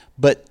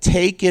 But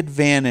take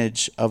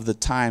advantage of the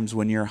times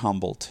when you're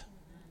humbled.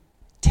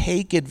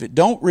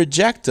 Don't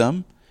reject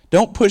them.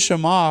 Don't push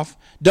them off.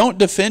 Don't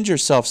defend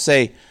yourself.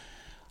 Say,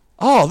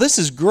 "Oh, this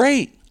is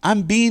great.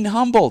 I'm being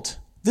humbled.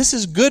 This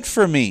is good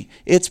for me.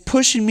 It's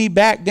pushing me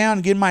back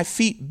down, getting my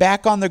feet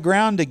back on the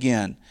ground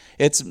again.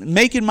 It's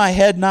making my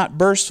head not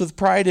burst with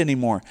pride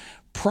anymore."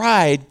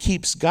 Pride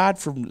keeps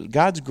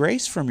God's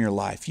grace from your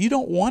life. You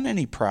don't want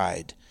any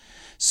pride.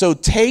 So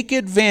take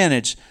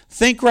advantage.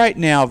 Think right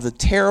now of the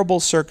terrible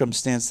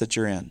circumstance that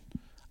you're in.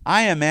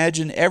 I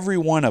imagine every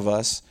one of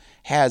us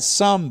has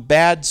some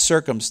bad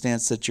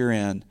circumstance that you're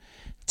in.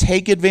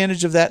 Take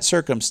advantage of that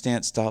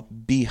circumstance to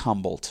be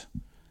humbled.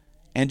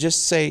 And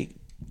just say,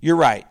 "You're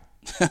right."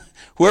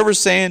 Whoever's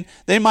saying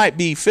they might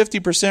be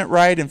 50%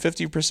 right and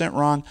 50%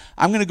 wrong,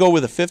 I'm going to go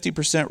with a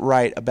 50%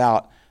 right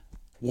about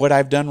what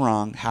I've done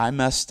wrong, how I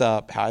messed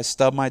up, how I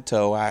stubbed my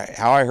toe,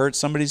 how I hurt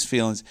somebody's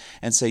feelings,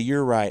 and say,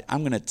 "You're right.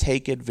 I'm going to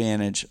take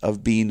advantage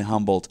of being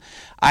humbled."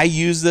 I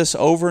use this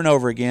over and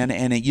over again,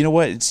 and you know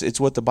what? It's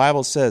what the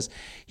Bible says.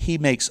 He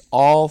makes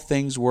all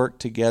things work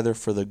together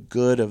for the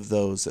good of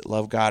those that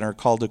love God and are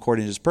called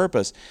according to His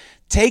purpose.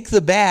 Take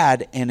the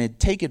bad and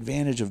take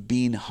advantage of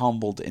being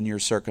humbled in your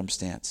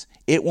circumstance.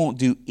 It won't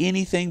do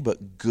anything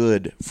but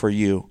good for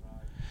you.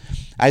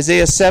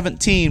 Isaiah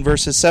 17,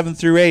 verses 7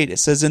 through 8, it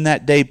says, "In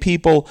that day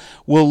people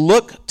will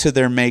look to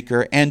their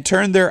Maker and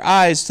turn their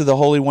eyes to the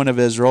Holy One of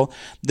Israel.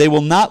 They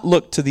will not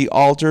look to the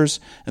altars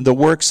and the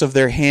works of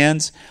their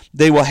hands.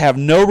 They will have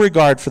no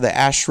regard for the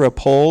Asherah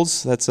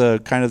poles." That's a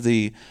kind of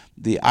the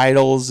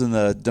idols and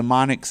the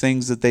demonic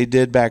things that they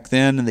did back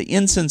then, and the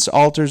incense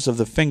altars of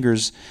the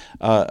fingers,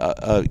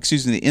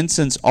 the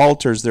incense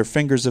altars their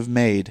fingers have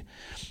made.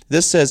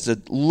 This says to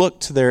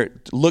look to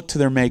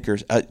their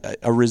makers.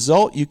 A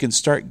result you can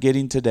start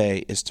getting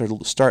today is to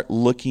start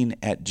looking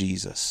at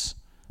Jesus.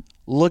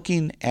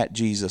 looking at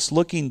Jesus,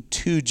 looking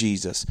to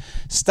Jesus.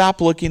 Stop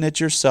looking at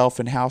yourself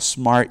and how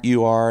smart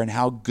you are and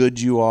how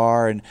good you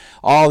are and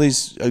all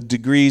these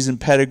degrees and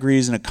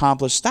pedigrees and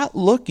accomplished. Stop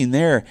looking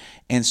there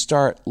and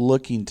start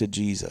looking to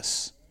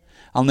Jesus.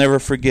 I'll never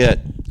forget,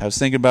 I was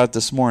thinking about it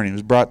this morning. It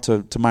was brought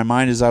to my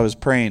mind as I was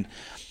praying.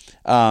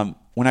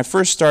 When I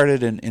first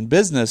started in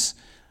business,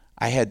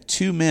 I had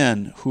two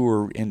men who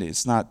were, and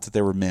it's not that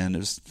they were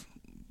men,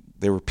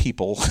 they were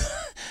people,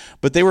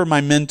 but they were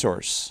my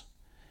mentors.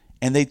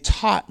 And they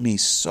taught me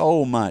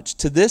so much.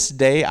 To this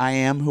day, I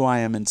am who I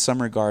am in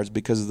some regards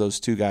because of those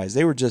two guys.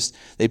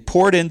 They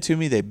poured into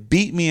me. They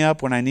beat me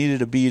up when I needed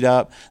to beat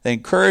up. They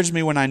encouraged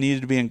me when I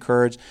needed to be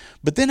encouraged.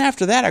 But then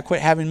after that, I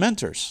quit having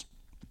mentors.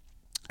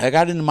 I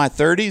got into my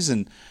 30s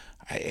and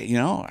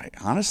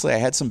honestly, I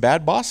had some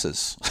bad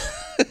bosses.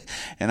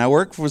 And I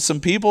worked with some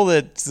people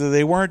that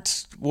they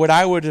weren't what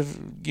I would have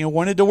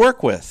wanted to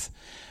work with.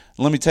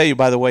 Let me tell you,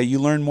 by the way, you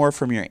learn more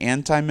from your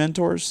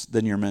anti-mentors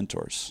than your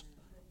mentors.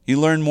 You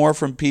learn more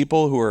from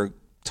people who are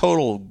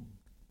total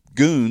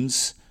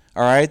goons,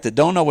 all right, that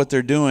don't know what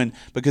they're doing,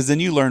 because then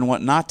you learn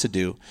what not to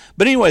do.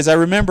 But anyways, I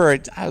remember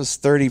I was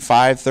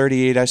 35,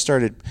 38. I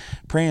started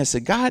praying. I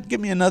said, God, give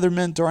me another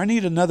mentor. I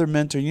need another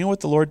mentor. You know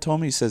what the Lord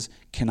told me? He says,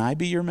 can I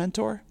be your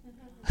mentor?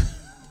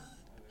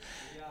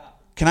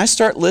 Can I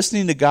start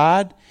listening to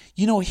God?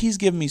 He's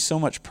given me so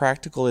much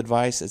practical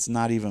advice, it's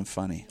not even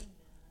funny.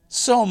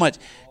 So much.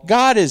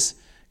 God,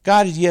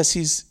 yes,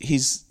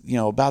 he's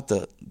about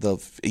the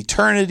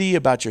eternity,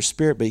 about your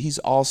spirit, but he's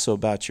also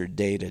about your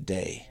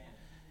day-to-day.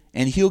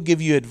 And he'll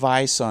give you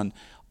advice on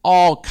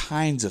all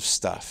kinds of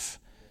stuff.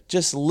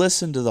 Just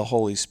listen to the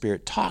Holy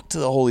Spirit. Talk to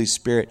the Holy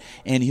Spirit,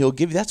 and he'll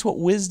give you. That's what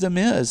wisdom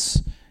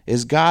is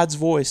God's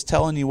voice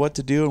telling you what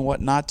to do and what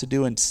not to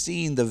do and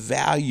seeing the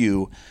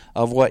value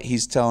of what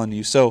he's telling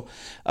you. So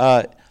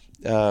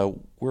where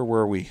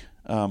were we?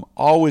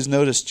 Always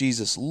notice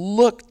Jesus.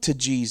 Look to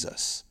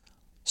Jesus.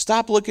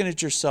 Stop looking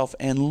at yourself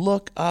and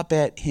look up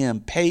at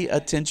him. Pay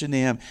attention to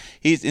him.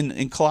 He's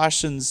in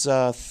Colossians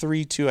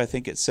 3:2, I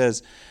think it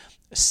says,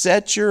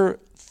 set your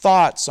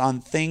thoughts on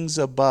things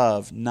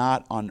above,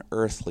 not on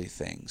earthly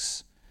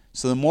things.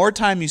 So the more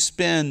time you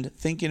spend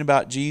thinking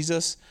about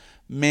Jesus,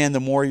 man, the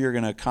more you're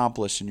going to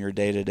accomplish in your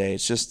day-to-day.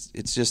 It's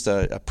just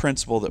a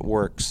principle that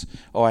works.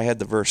 Oh, I had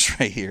the verse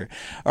right here.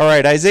 All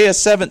right, Isaiah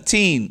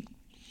 17.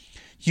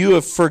 You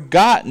have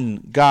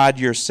forgotten God,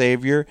 your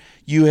Savior.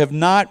 You have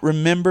not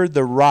remembered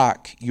the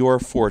rock, your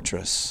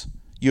fortress.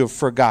 You have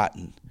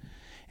forgotten.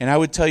 And I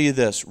would tell you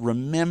this,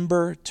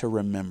 remember to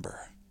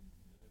remember.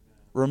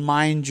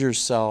 Remind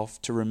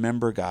yourself to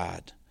remember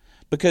God.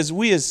 Because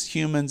we as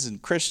humans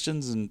and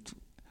Christians,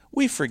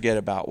 we forget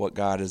about what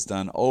God has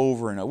done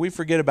over and over. We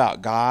forget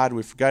about God.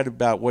 We forget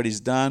about what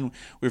he's done.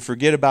 We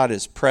forget about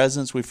his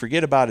presence. We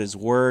forget about his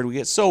word. We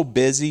get so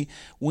busy.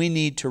 We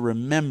need to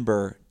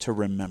remember to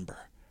remember.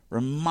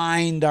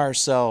 Remind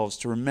ourselves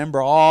to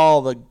remember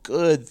all the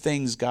good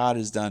things God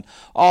has done,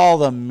 all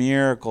the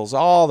miracles,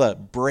 all the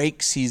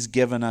breaks he's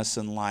given us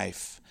in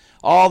life,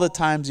 all the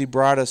times he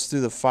brought us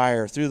through the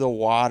fire, through the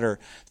water,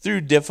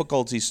 through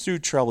difficulties, through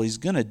trouble. He's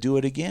going to do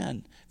it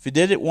again. If he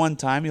did it one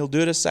time, he'll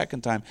do it a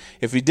second time.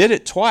 If he did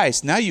it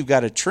twice, now you've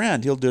got a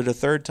trend. He'll do it a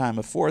third time,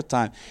 a fourth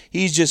time.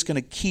 He's just going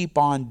to keep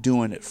on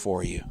doing it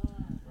for you.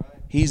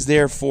 He's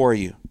there for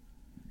you.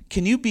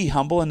 Can you be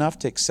humble enough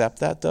to accept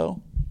that,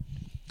 though?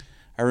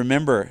 I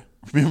remember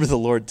the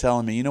Lord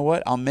telling me, you know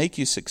what? I'll make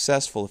you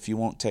successful if you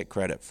won't take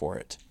credit for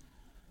it.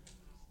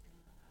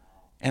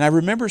 And I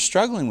remember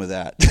struggling with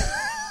that.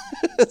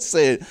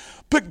 Saying,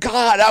 but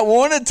God, I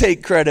want to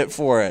take credit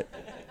for it.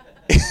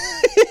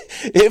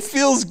 It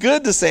feels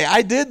good to say,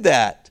 I did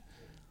that.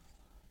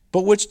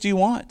 But which do you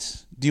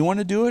want? Do you want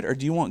to do it, or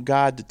do you want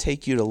God to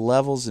take you to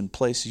levels and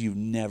places you've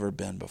never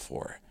been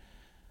before?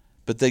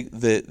 But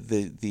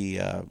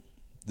the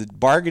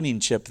bargaining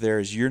chip there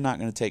is you're not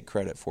going to take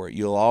credit for it.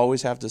 You'll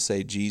always have to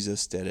say,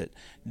 Jesus did it.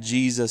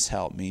 Jesus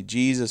helped me.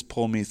 Jesus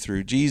pulled me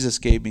through. Jesus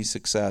gave me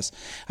success.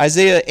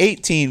 Isaiah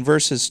 18,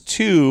 verses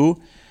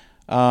 2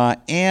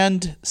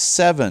 and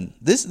 7.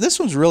 This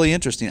one's really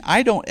interesting.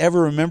 I don't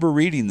ever remember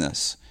reading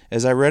this.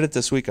 As I read it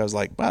this week, I was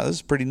like, wow, this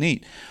is pretty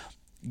neat.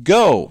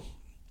 Go.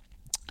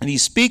 And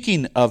he's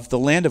speaking of the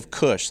land of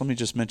Cush. Let me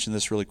just mention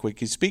this really quick.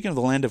 He's speaking of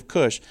the land of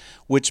Cush,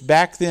 which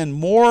back then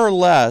more or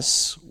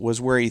less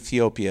was where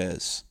Ethiopia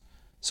is.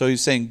 So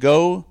he's saying,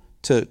 go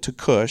to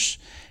Cush.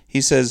 He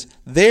says,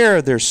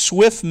 they're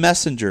swift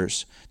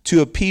messengers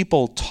to a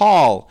people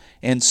tall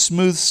and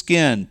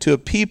smooth-skinned, to a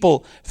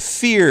people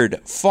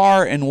feared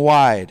far and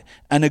wide,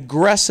 an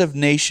aggressive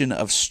nation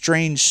of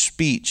strange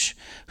speech,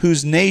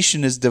 whose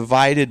nation is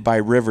divided by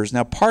rivers.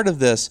 Now, part of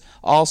this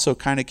also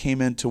kind of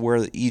came into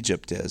where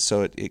Egypt is,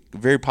 so it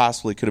very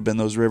possibly could have been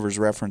those rivers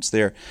referenced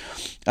there.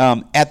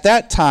 At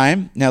that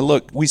time, now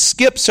look, we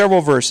skip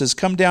several verses,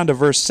 come down to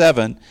verse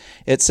 7.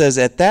 It says,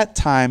 at that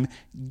time,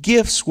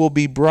 Gifts will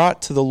be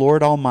brought to the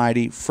Lord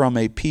Almighty from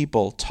a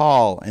people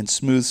tall and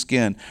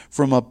smooth-skinned,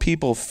 from a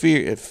people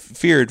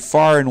feared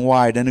far and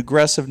wide, an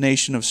aggressive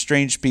nation of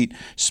strange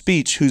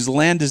speech, whose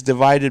land is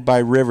divided by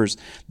rivers.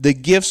 The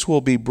gifts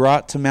will be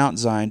brought to Mount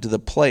Zion, to the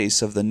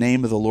place of the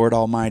name of the Lord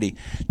Almighty.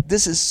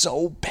 This is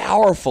so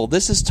powerful.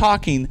 This is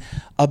talking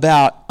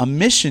about a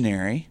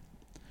missionary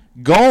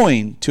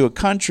going to a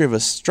country of a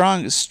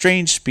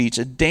strange speech,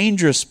 a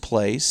dangerous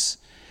place,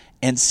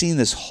 and seeing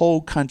this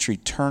whole country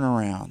turn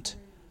around.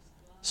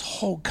 This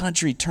whole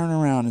country turn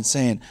around and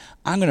saying,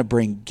 I'm going to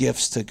bring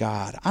gifts to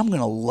God. I'm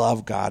going to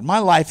love God. My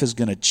life is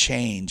going to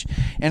change.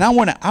 And I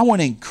want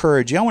to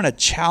encourage you. I want to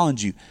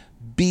challenge you.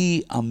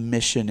 Be a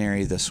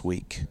missionary this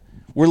week.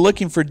 We're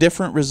looking for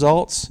different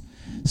results.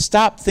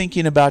 Stop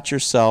thinking about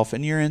yourself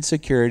and your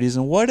insecurities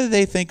and what do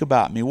they think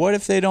about me? What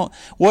if they don't?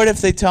 What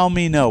if they tell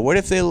me no? What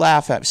if they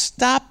laugh at me?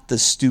 Stop the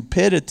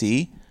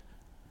stupidity.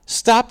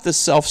 Stop the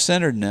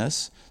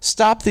self-centeredness.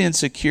 Stop the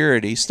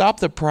insecurity, stop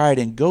the pride,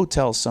 and go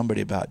tell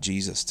somebody about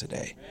Jesus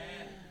today.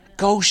 Amen.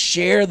 Go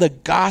share the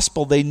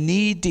gospel. They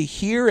need to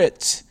hear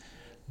it.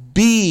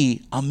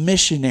 Be a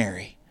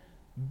missionary.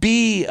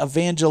 Be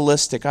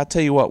evangelistic. I'll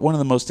tell you what, one of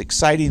the most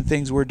exciting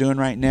things we're doing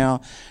right now,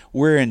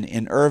 we're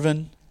in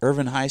Irvin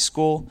High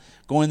School,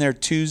 going there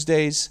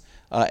Tuesdays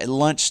at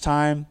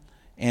lunchtime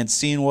and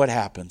seeing what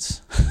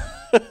happens.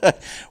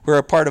 We're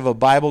a part of a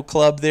Bible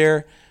club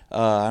there.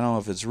 I don't know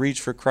if it's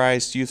Reach for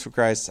Christ, Youth for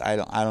Christ. I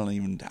don't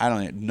even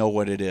know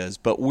what it is.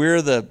 But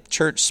we're the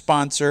church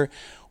sponsor.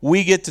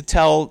 We get to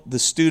tell the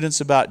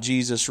students about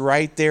Jesus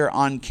right there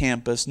on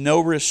campus.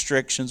 No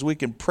restrictions. We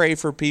can pray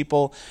for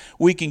people.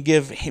 We can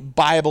give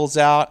Bibles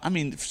out. I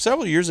mean,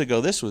 several years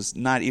ago, this was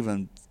not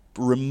even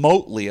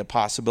remotely a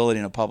possibility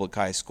in a public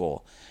high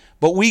school.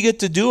 But we get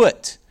to do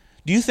it.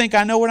 Do you think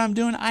I know what I'm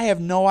doing? I have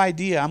no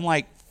idea. I'm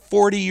like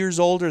 40 years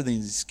older than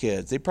these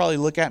kids. They probably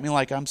look at me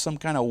like I'm some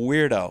kind of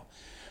weirdo.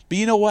 But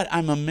you know what?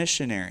 I'm a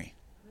missionary.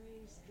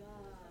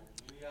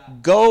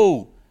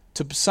 Go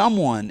to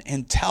someone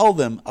and tell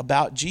them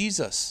about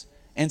Jesus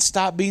and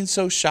stop being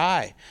so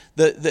shy.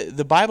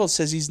 The Bible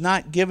says he's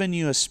not given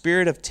you a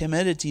spirit of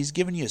timidity. He's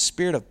given you a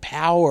spirit of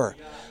power,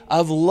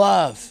 of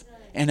love,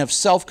 and of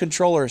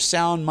self-control or a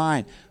sound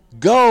mind.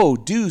 Go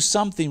do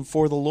something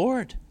for the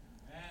Lord.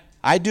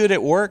 I do it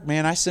at work,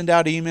 man. I send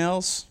out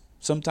emails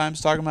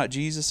sometimes talking about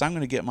Jesus. I'm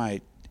going to get my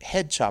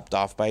head chopped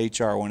off by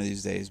HR one of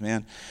these days,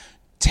 man.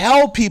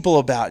 Tell people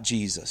about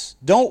Jesus.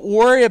 Don't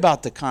worry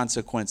about the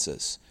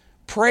consequences.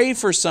 Pray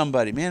for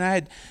somebody. Man, I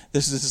had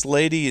this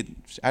lady,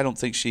 I don't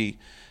think she's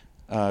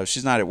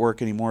not at work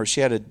anymore.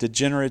 She had a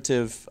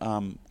degenerative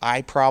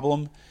eye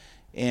problem.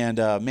 And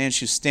man,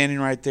 she was standing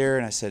right there.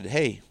 And I said,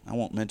 hey, I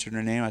won't mention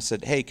her name. I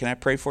said, hey, can I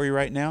pray for you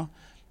right now?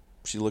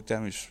 She looked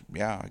at me,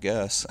 yeah, I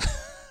guess.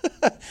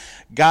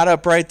 Got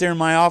up right there in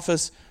my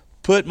office,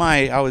 I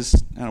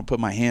don't put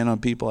my hand on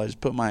people. I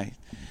just put my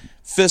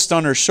fist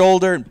on her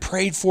shoulder and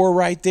prayed for her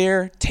right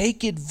there.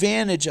 Take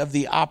advantage of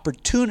the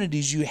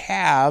opportunities you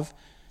have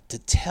to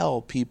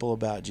tell people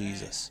about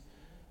Jesus.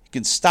 You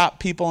can stop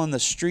people on the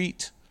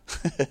street.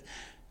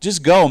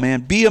 Just go,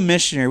 man. Be a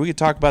missionary. We could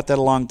talk about that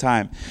a long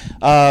time.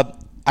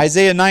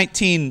 Isaiah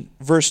 19,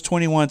 verse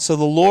 21. So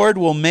the Lord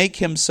will make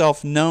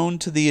himself known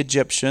to the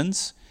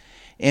Egyptians,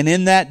 and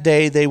in that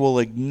day they will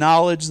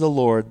acknowledge the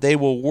Lord. They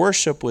will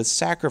worship with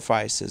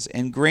sacrifices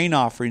and grain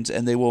offerings,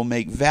 and they will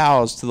make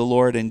vows to the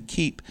Lord and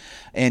keep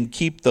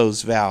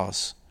those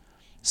vows.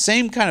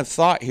 Same kind of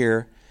thought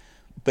here,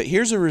 but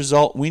here's a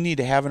result we need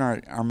to have in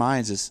our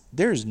minds is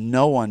there's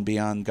no one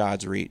beyond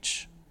God's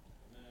reach.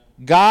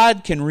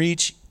 God can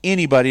reach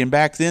anybody. And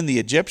back then the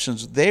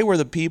Egyptians, they were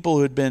the people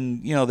who had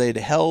been, they'd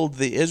held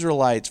the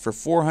Israelites for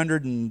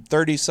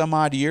 430 some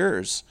odd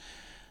years.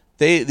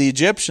 The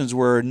Egyptians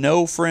were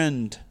no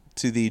friend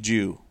to the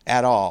Jew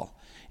at all.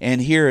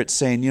 And here it's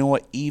saying, you know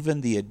what?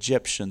 Even the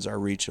Egyptians are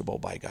reachable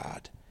by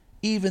God.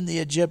 Even the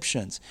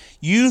Egyptians.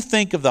 You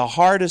think of the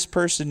hardest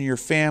person in your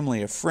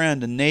family, a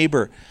friend, a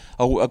neighbor,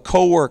 a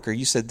coworker.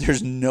 You said,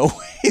 there's no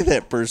way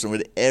that person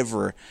would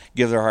ever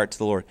give their heart to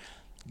the Lord.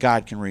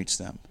 God can reach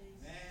them.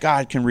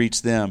 God can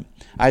reach them.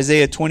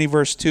 Isaiah 20,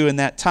 verse 2, in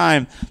that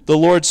time, the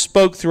Lord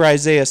spoke through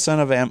Isaiah, son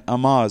of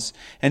Amoz,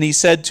 and he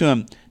said to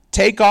him,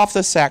 take off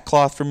the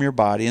sackcloth from your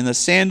body and the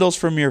sandals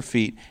from your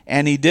feet.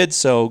 And he did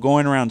so,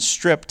 going around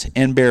stripped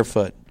and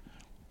barefoot.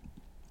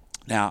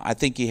 Now, I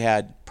think he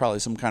had probably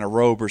some kind of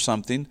robe or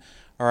something,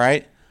 all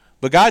right?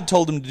 But God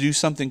told him to do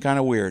something kind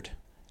of weird.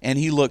 And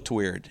he looked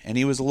weird, and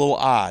he was a little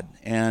odd.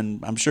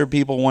 And I'm sure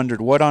people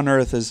wondered, what on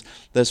earth is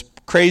this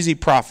crazy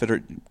prophet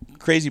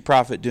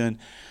doing?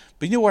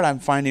 But you know what I'm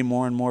finding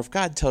more and more? If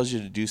God tells you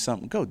to do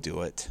something, go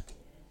do it.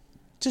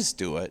 Just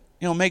do it.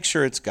 Make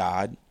sure it's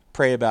God.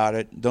 Pray about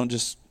it. Don't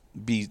just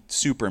be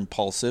super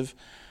impulsive,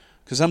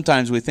 because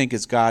sometimes we think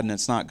it's God and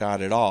it's not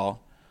God at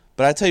all.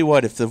 But I tell you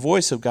what, if the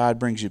voice of God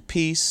brings you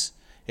peace,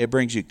 it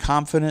brings you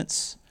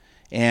confidence,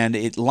 and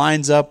it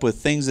lines up with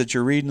things that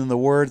you're reading in the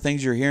Word,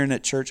 things you're hearing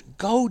at church,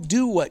 go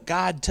do what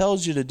God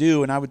tells you to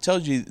do. And I would tell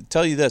you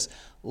this,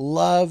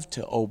 love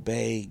to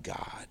obey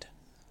God.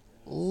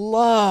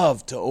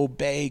 love to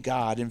obey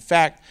God. In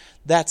fact,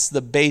 that's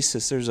the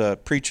basis. There's a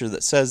preacher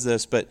that says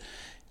this, but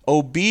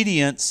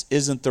obedience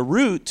isn't the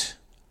root.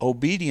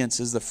 Obedience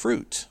is the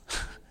fruit.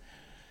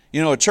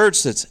 You know, a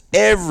church that's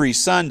every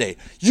Sunday,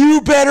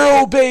 you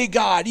better obey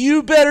God.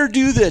 You better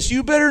do this.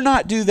 You better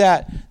not do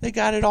that. They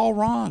got it all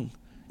wrong.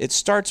 It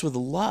starts with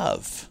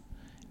love.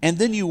 And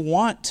then you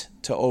want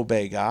to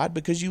obey God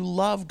because you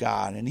love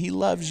God and He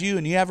loves you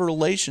and you have a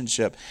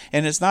relationship.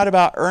 And it's not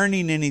about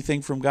earning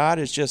anything from God.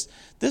 It's just,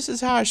 this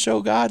is how I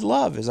show God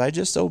love, is I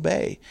just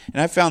obey.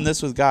 And I found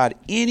this with God.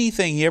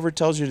 Anything He ever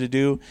tells you to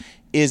do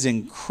is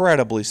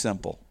incredibly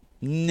simple.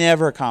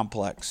 Never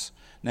complex.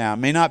 Now, it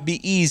may not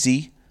be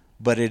easy,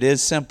 but it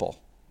is simple.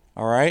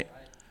 All right?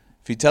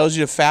 If He tells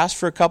you to fast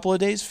for a couple of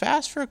days,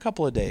 fast for a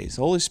couple of days.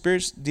 The Holy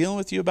Spirit's dealing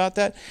with you about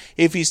that.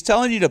 If He's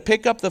telling you to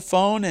pick up the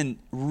phone and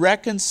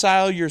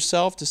reconcile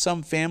yourself to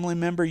some family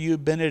member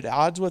you've been at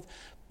odds with,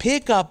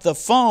 pick up the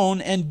phone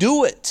and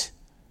do it.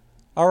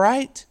 All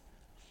right?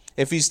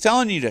 If He's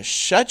telling you to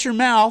shut your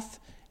mouth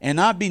and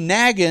not be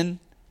nagging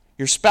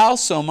your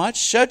spouse so much,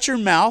 shut your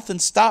mouth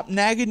and stop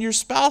nagging your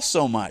spouse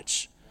so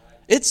much.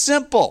 It's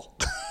simple.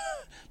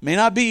 May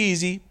not be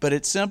easy, but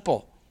it's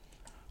simple.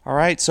 All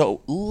right,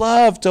 so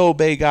love to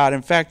obey God.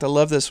 In fact, I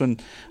love this one.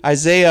 Psalms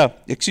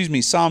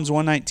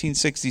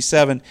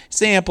 119:67. It's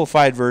the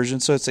Amplified version,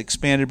 so it's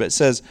expanded, but it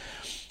says,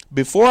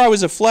 Before I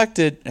was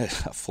afflicted,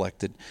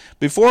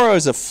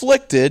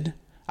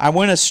 I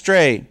went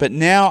astray, but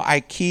now I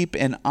keep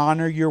and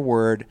honor your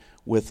word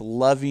with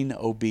loving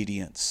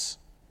obedience.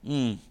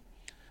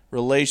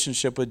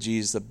 Relationship with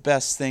Jesus, the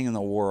best thing in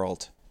the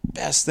world.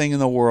 Best thing in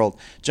the world.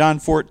 John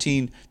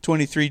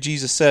 14:23,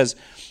 Jesus says,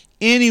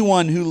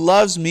 anyone who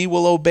loves me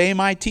will obey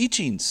my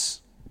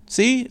teachings.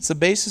 See, it's the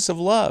basis of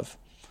love.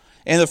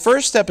 And the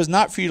first step is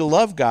not for you to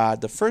love God.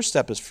 The first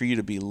step is for you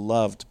to be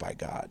loved by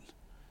God.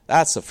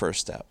 That's the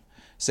first step.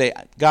 Say,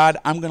 God,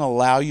 I'm going to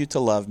allow you to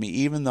love me,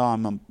 even though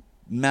I'm a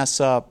mess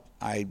up,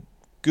 I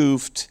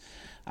goofed,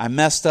 I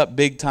messed up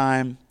big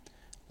time.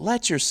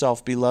 Let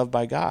yourself be loved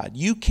by God.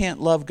 You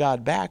can't love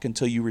God back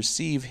until you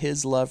receive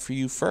His love for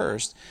you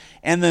first.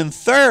 And then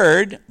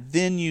third,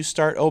 then you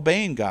start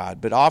obeying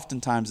God. But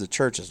oftentimes the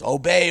church is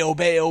obey,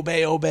 obey,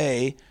 obey,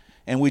 obey.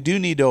 And we do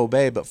need to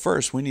obey, but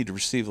first we need to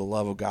receive the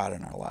love of God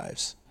in our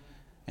lives.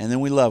 And then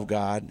we love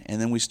God, and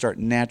then we start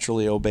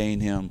naturally obeying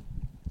Him.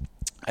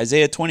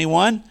 Isaiah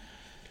 21.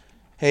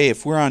 Hey,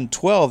 if we're on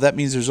 12, that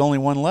means there's only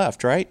one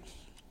left, right?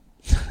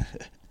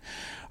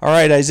 All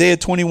right, Isaiah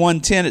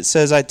 21:10, it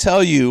says, I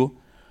tell you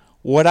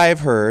what I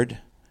have heard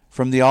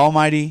from the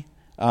Almighty,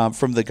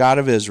 from the God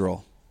of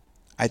Israel.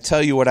 I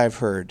tell you what I've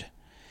heard.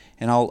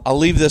 And I'll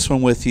leave this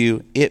one with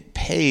you. It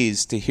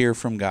pays to hear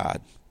from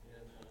God.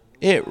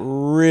 It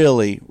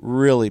really,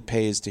 really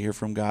pays to hear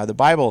from God. The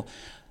Bible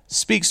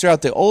speaks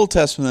throughout the Old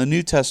Testament and the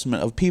New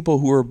Testament of people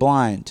who are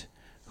blind,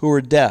 who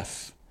are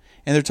deaf.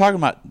 And they're talking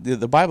about,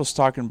 the Bible's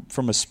talking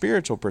from a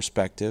spiritual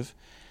perspective.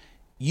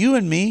 You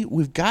and me,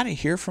 we've got to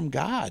hear from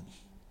God.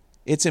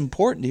 It's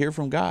important to hear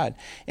from God.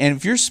 And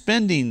if you're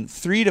spending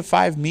 3 to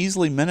 5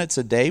 measly minutes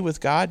a day with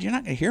God, you're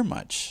not going to hear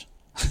much.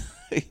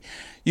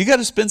 You got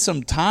to spend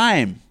some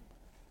time.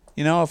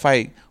 You know, if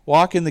I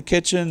walk in the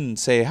kitchen and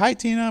say, hi,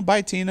 Tina,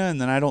 bye, Tina,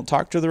 and then I don't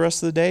talk to her the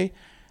rest of the day,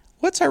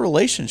 what's our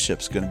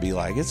relationships going to be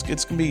like? It's going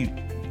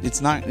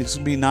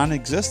to be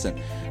non-existent.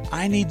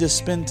 I need to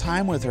spend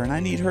time with her, and I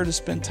need her to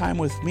spend time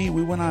with me.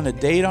 We went on a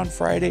date on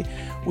Friday.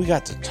 We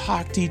got to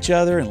talk to each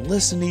other and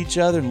listen to each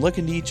other and look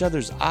into each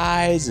other's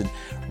eyes and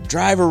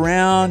drive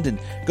around and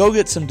go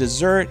get some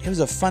dessert. It was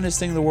the funnest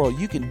thing in the world.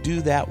 You can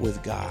do that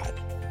with God.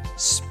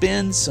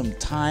 Spend some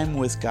time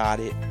with God.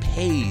 It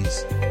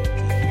pays